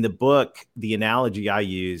 In the book, the analogy I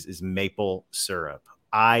use is maple syrup.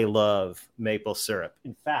 I love maple syrup.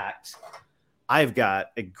 In fact, I've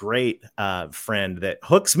got a great friend that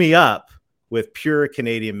hooks me up with pure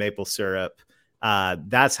Canadian maple syrup.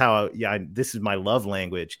 That's how, this is my love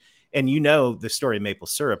language. And the story of maple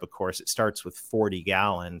syrup, of course, it starts with 40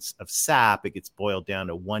 gallons of sap. It gets boiled down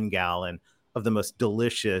to 1 gallon of the most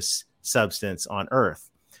delicious substance on earth.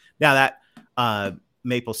 Now that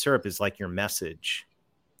maple syrup is like your message.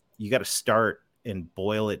 You got to start and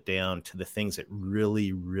boil it down to the things that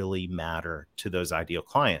really, really matter to those ideal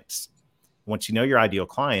clients. Once you know your ideal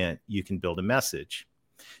client, you can build a message.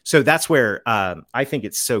 So that's where I think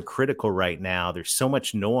it's so critical right now. There's so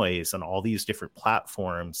much noise on all these different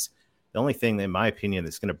platforms. The only thing, in my opinion,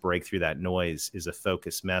 that's going to break through that noise is a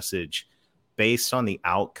focused message based on the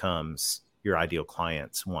outcomes your ideal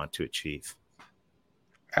clients want to achieve.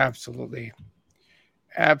 Absolutely.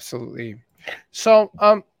 Absolutely. So,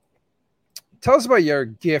 tell us about your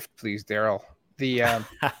gift, please, Darrell. Well,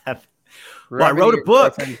 I wrote a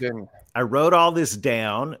book. I wrote all this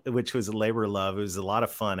down, which was a labor of love. It was a lot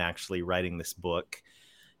of fun, actually, writing this book.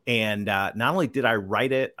 And not only did I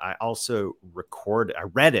write it, I also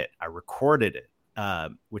read it. I recorded it,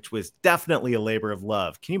 which was definitely a labor of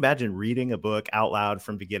love. Can you imagine reading a book out loud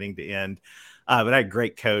from beginning to end? But I had a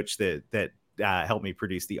great coach that helped me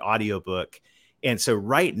produce the audiobook. And so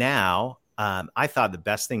right now, I thought the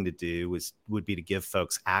best thing to do would be to give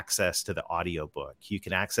folks access to the audiobook. You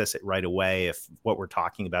can access it right away. If what we're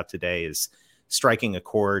talking about today is striking a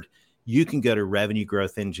chord, you can go to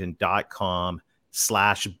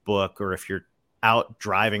revenuegrowthengine.com/book, or if you're out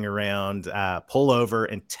driving around, pull over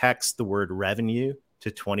and text the word revenue to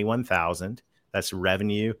 21,000. That's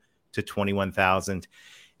revenue to 21,000.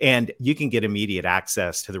 And you can get immediate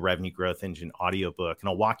access to the Revenue Growth Engine audiobook. And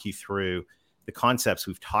I'll walk you through the concepts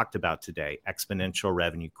we've talked about today: exponential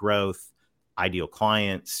revenue growth, ideal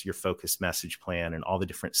clients, your focused message plan, and all the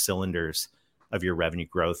different cylinders of your revenue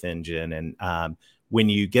growth engine. And when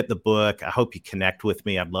you get the book, I hope you connect with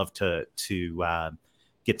me. I'd love to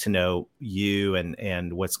get to know you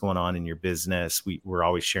and what's going on in your business. We're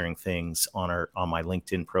always sharing things on my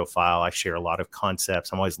LinkedIn profile. I share a lot of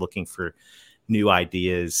concepts. I'm always looking for new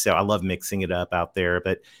ideas. So I love mixing it up out there.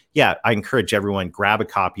 But yeah, I encourage everyone, grab a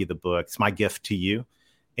copy of the book. It's my gift to you.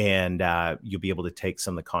 And you'll be able to take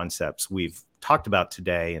some of the concepts we've talked about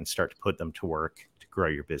today and start to put them to work to grow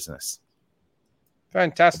your business.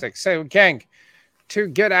 Fantastic. So, gang, to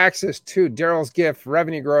get access to Darrell's Gift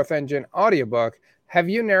Revenue Growth Engine audiobook, have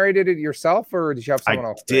you narrated it yourself, or did you have someone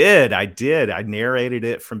else? I did. I narrated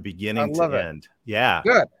it from beginning to end. Yeah.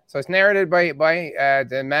 Good. So it's narrated by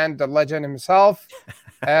the man, the legend himself.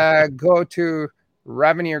 Go to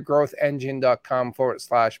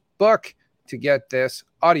revenuegrowthengine.com/book to get this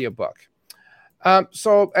audiobook.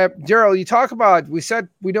 So Darrell, you talk about, we said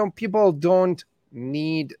people don't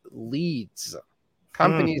need leads.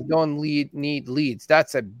 Companies don't need leads.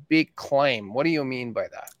 That's a big claim. What do you mean by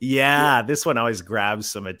that? Yeah, this one always grabs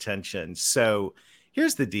some attention. So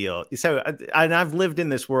here's the deal. So, and I've lived in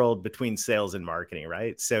this world between sales and marketing,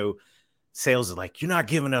 right? So sales is like, you're not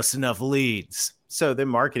giving us enough leads. So then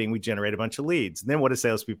marketing, we generate a bunch of leads. And then what do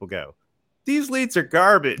salespeople go? These leads are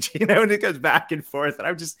garbage, and it goes back and forth. And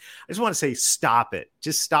I just want to say, stop it.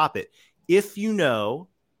 Just stop it. If you know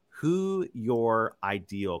who your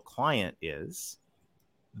ideal client is,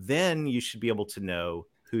 then you should be able to know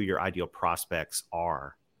who your ideal prospects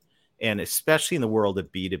are. And especially in the world of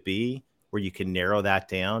B2B, where you can narrow that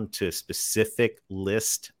down to a specific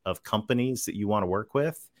list of companies that you want to work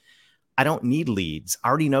with. I don't need leads. I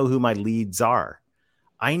already know who my leads are.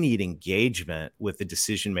 I need engagement with the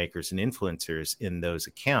decision makers and influencers in those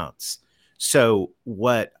accounts. So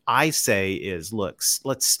what I say is, look,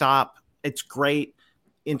 let's stop. It's great.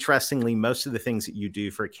 Interestingly, most of the things that you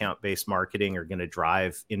do for account-based marketing are going to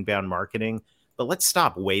drive inbound marketing, but let's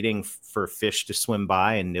stop waiting for fish to swim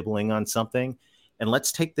by and nibbling on something. And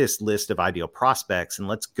let's take this list of ideal prospects and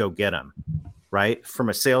let's go get them, right? From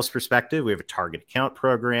a sales perspective, we have a target account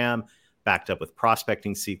program backed up with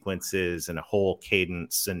prospecting sequences and a whole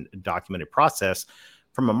cadence and documented process.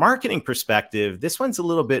 From a marketing perspective, this one's a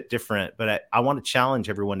little bit different, but I want to challenge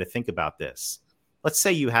everyone to think about this. Let's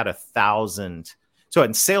say you had 1,000. So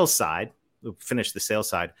on sales side, we'll finish the sales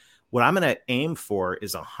side. What I'm going to aim for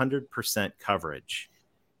is 100% coverage.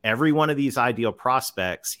 Every one of these ideal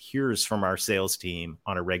prospects hears from our sales team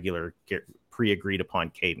on a regular pre-agreed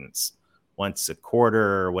upon cadence, once a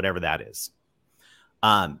quarter or whatever that is.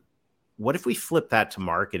 What if we flip that to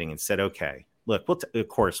marketing and said, okay, look, of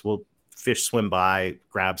course, we'll fish swim by,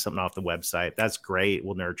 grab something off the website. That's great.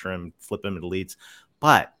 We'll nurture them, flip them into leads.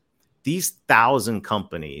 But these 1,000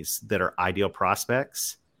 companies that are ideal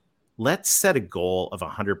prospects, let's set a goal of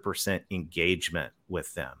 100% engagement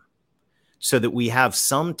with them so that we have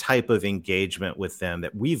some type of engagement with them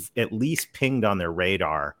that we've at least pinged on their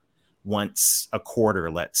radar once a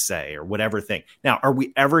quarter, let's say, or whatever thing. Now, are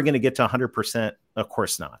we ever going to get to 100%? Of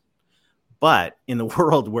course not. But in the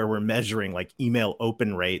world where we're measuring like email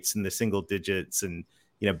open rates in the single digits and,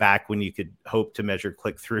 back when you could hope to measure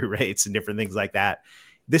click-through rates and different things like that,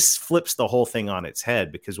 this flips the whole thing on its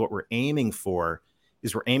head, because what we're aiming for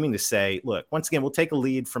is we're aiming to say, look, once again, we'll take a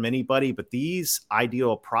lead from anybody, but these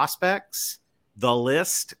ideal prospects, the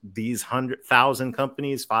list, these 100,000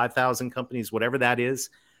 companies, 5,000 companies, whatever that is,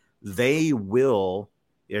 they will,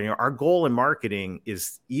 our goal in marketing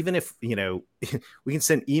is, even if, we can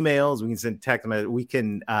send emails, we can send text, we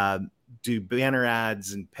can do banner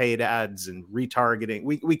ads and paid ads and retargeting.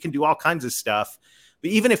 We can do all kinds of stuff.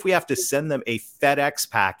 But even if we have to send them a FedEx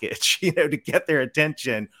package, to get their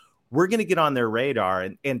attention, we're going to get on their radar.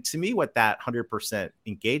 And to me, what that 100%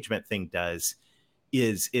 engagement thing does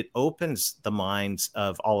is it opens the minds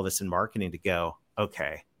of all of us in marketing to go,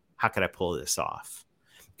 okay, how could I pull this off?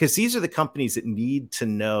 Because these are the companies that need to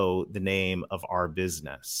know the name of our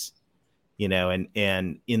business,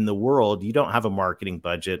 and in the world, you don't have a marketing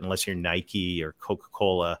budget unless you're Nike or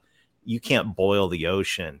Coca-Cola. You can't boil the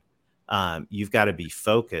ocean. You've got to be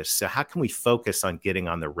focused. So how can we focus on getting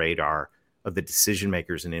on the radar of the decision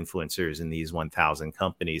makers and influencers in these 1,000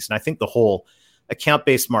 companies? And I think the whole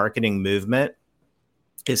account-based marketing movement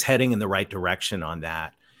is heading in the right direction on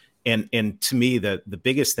that. And to me, the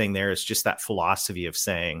biggest thing there is just that philosophy of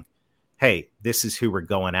saying, hey, this is who we're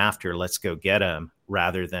going after. Let's go get them,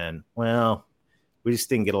 rather than, well, we just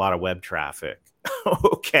didn't get a lot of web traffic.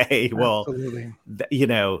 Okay, well,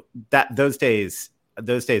 those days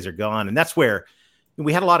are gone. And that's where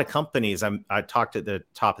we had a lot of companies. I talked at the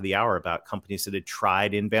top of the hour about companies that had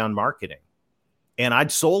tried inbound marketing. And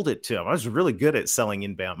I'd sold it to him. I was really good at selling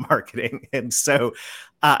inbound marketing. And so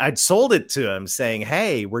I'd sold it to him saying,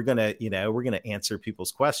 hey, we're going to answer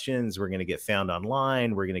people's questions. We're going to get found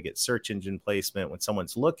online. We're going to get search engine placement when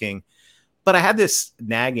someone's looking. But I had this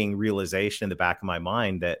nagging realization in the back of my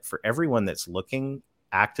mind that for everyone that's looking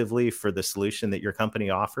actively for the solution that your company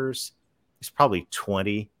offers, there's probably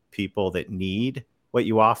 20 people that need what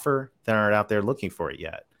you offer that aren't out there looking for it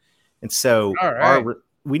yet. And so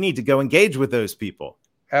we need to go engage with those people.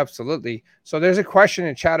 Absolutely. So there's a question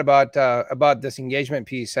in chat about this engagement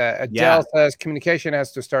piece. Darrell says communication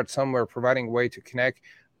has to start somewhere. Providing a way to connect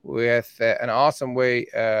with an awesome way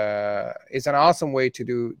is an awesome way to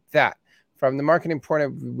do that. From the marketing point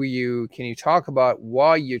of view, can you talk about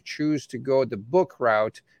why you choose to go the book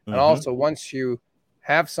route? And also, once you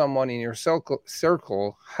have someone in your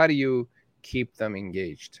circle, how do you keep them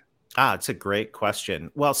engaged? It's a great question.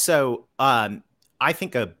 Well, so I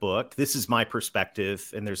think a book, this is my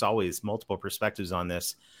perspective, and there's always multiple perspectives on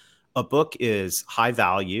this. A book is high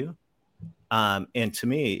value. And to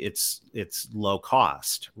me, it's low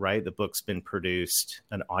cost, right? The book's been produced.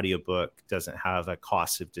 An audiobook doesn't have a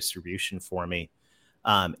cost of distribution for me.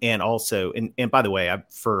 And also, and by the way,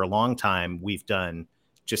 for a long time, we've done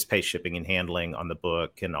just pay shipping and handling on the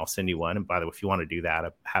book, and I'll send you one. And by the way, if you want to do that,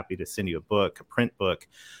 I'm happy to send you a book, a print book.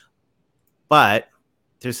 But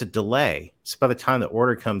there's a delay. So by the time the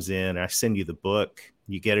order comes in, I send you the book,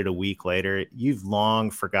 you get it a week later, you've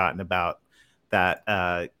long forgotten about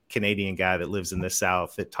that Canadian guy that lives in the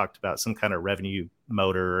South that talked about some kind of revenue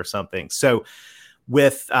motor or something. So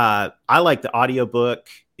with, I like the audiobook.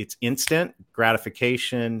 It's instant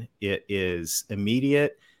gratification. It is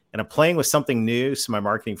immediate. And I'm playing with something new. So my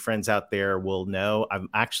marketing friends out there will know I'm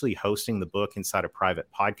actually hosting the book inside a private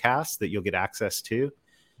podcast that you'll get access to.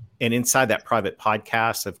 And inside that private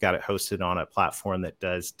podcast, I've got it hosted on a platform that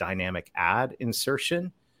does dynamic ad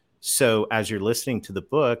insertion. So as you're listening to the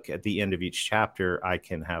book, at the end of each chapter, I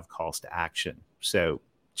can have calls to action. So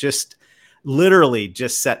just literally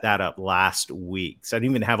just set that up last week. So I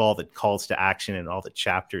didn't even have all the calls to action and all the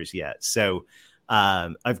chapters yet. So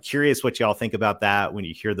I'm curious what y'all think about that when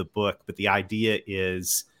you hear the book. But the idea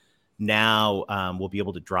is now we'll be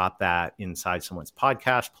able to drop that inside someone's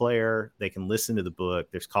podcast player. They can listen to the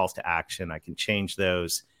book. There's calls to action. I can change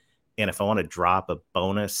those. And if I want to drop a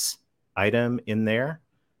bonus item in there,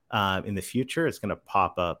 in the future, it's going to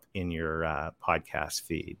pop up in your podcast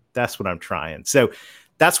feed. That's what I'm trying. So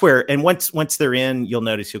that's where, and once they're in, you'll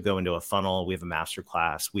notice you'll go into a funnel. We have a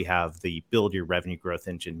masterclass. We have the Build Your Revenue Growth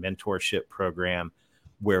Engine mentorship program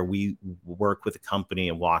where we work with a company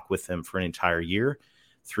and walk with them for an entire year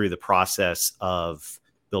through the process of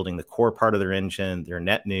building the core part of their engine, their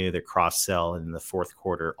net new, their cross-sell, and in the fourth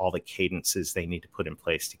quarter, all the cadences they need to put in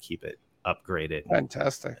place to keep it upgraded.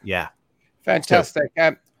 Fantastic. Yeah. Fantastic.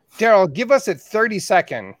 Darrell, give us a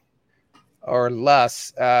 30-second or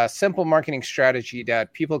less simple marketing strategy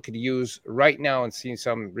that people could use right now and see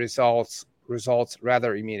some results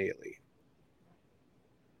rather immediately.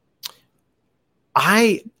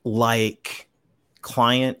 I like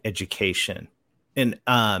client education. And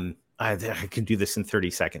I can do this in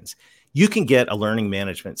 30 seconds. You can get a learning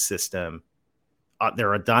management system. There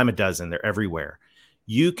are a dime a dozen. They're everywhere.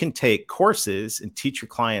 You can take courses and teach your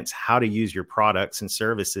clients how to use your products and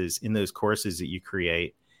services in those courses that you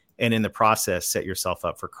create. And in the process, set yourself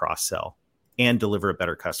up for cross-sell and deliver a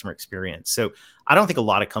better customer experience. So I don't think a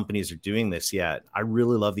lot of companies are doing this yet. I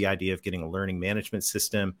really love the idea of getting a learning management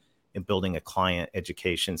system and building a client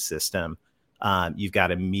education system. You've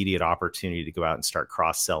got immediate opportunity to go out and start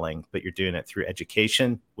cross-selling, but you're doing it through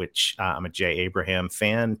education, which I'm a Jay Abraham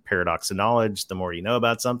fan, paradox of knowledge. The more you know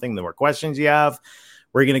about something, the more questions you have.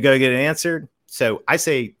 We're going to go get it answered. So I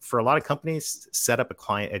say for a lot of companies, set up a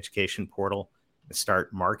client education portal and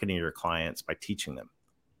start marketing your clients by teaching them.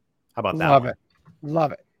 How about that?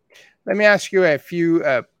 Love it. Let me ask you a few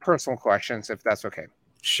personal questions, if that's okay.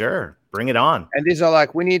 Sure. Bring it on. And these are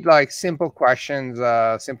we need simple questions,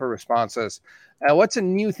 simple responses. What's a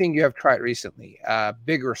new thing you have tried recently,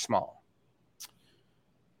 big or small?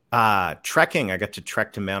 Trekking. I got to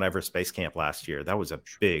trek to Mount Everest Base Camp last year. That was a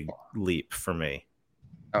big leap for me.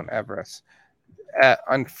 Mount Everest.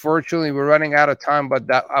 Unfortunately, we're running out of time, but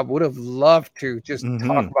that I would have loved to just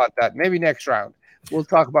talk about that. Maybe next round. We'll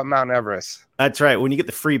talk about Mount Everest. That's right. When you get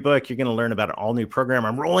the free book, you're going to learn about an all new program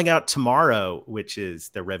I'm rolling out tomorrow, which is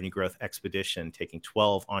the Revenue Growth Expedition, taking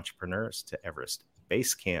 12 entrepreneurs to Everest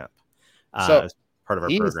Base Camp. So as part of our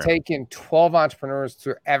program. He's taking 12 entrepreneurs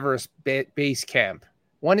to Everest Base Camp.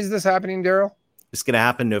 When is this happening, Darrell? It's going to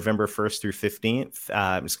happen November 1st through 15th. It's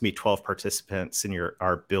going to be 12 participants in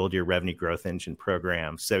our Build Your Revenue Growth Engine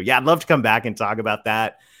program. So yeah, I'd love to come back and talk about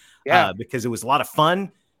that because it was a lot of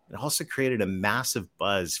fun. It also created a massive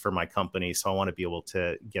buzz for my company. So I want to be able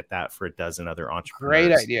to get that for a dozen other entrepreneurs.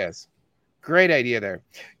 Great ideas. Great idea there.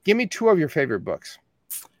 Give me 2 of your favorite books.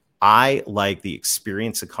 I like The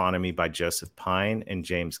Experience Economy by Joseph Pine and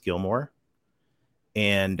James Gilmore.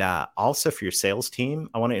 And also for your sales team,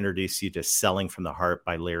 I want to introduce you to Selling from the Heart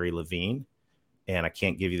by Larry Levine. And I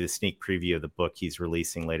can't give you the sneak preview of the book he's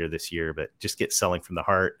releasing later this year, but just get Selling from the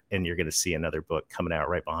Heart and you're going to see another book coming out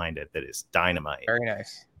right behind it that is dynamite. Very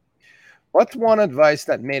nice. What's one advice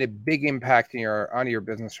that made a big impact on your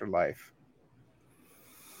business or life?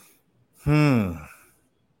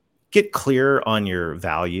 Get clear on your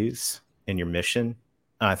values and your mission.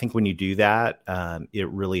 I think when you do that, it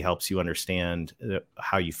really helps you understand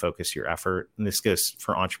how you focus your effort. And this goes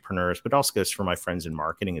for entrepreneurs, but also goes for my friends in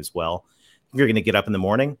marketing as well. If you're going to get up in the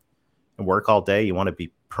morning and work all day, you want to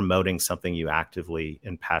be promoting something you actively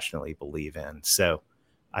and passionately believe in. So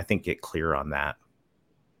I think get clear on that.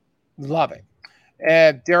 Love it.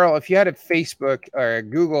 Darrell, if you had a Facebook or a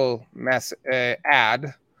Google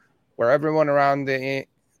ad where everyone around the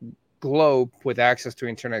globe with access to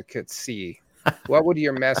internet could see, what would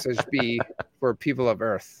your message be for people of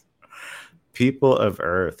Earth? People of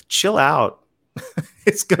Earth, chill out.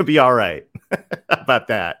 It's going to be all right. How about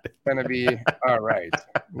that? It's going to be all right.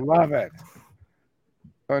 Love it.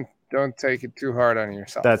 Don't take it too hard on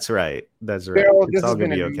yourself. That's right. That's right. Darrell, this has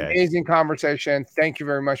been an amazing conversation. Thank you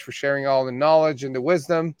very much for sharing all the knowledge and the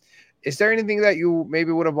wisdom. Is there anything that you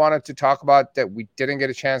maybe would have wanted to talk about that we didn't get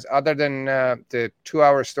a chance other than the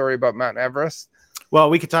 2-hour story about Mount Everest? Well,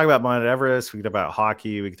 we could talk about Mount Everest. We could talk about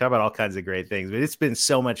hockey. We could talk about all kinds of great things. But it's been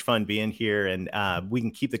so much fun being here, and we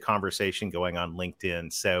can keep the conversation going on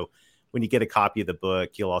LinkedIn. So when you get a copy of the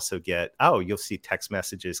book, you'll also get, you'll see text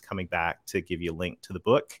messages coming back to give you a link to the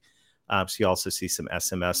book. So you also see some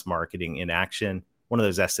SMS marketing in action. One of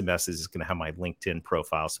those SMSs is going to have my LinkedIn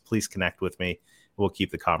profile. So please connect with me. We'll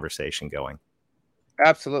keep the conversation going.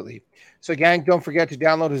 Absolutely. So gang, don't forget to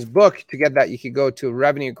download his book. To get that, you can go to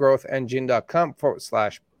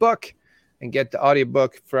revenuegrowthengine.com/book and get the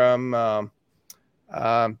audiobook from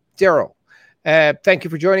Darrell. Thank you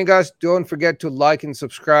for joining us. Don't forget to like and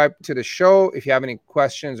subscribe to the show. If you have any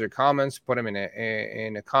questions or comments, put them in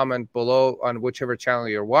a comment below on whichever channel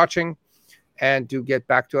you're watching. And do get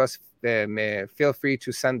back to us. Feel free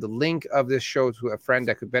to send the link of this show to a friend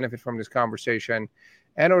that could benefit from this conversation,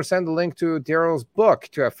 and or send the link to Darrell's book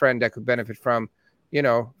to a friend that could benefit from,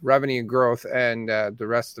 revenue growth and the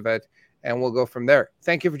rest of it. And we'll go from there.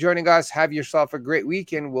 Thank you for joining us. Have yourself a great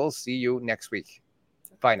week, and we'll see you next week.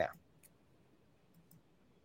 Bye now.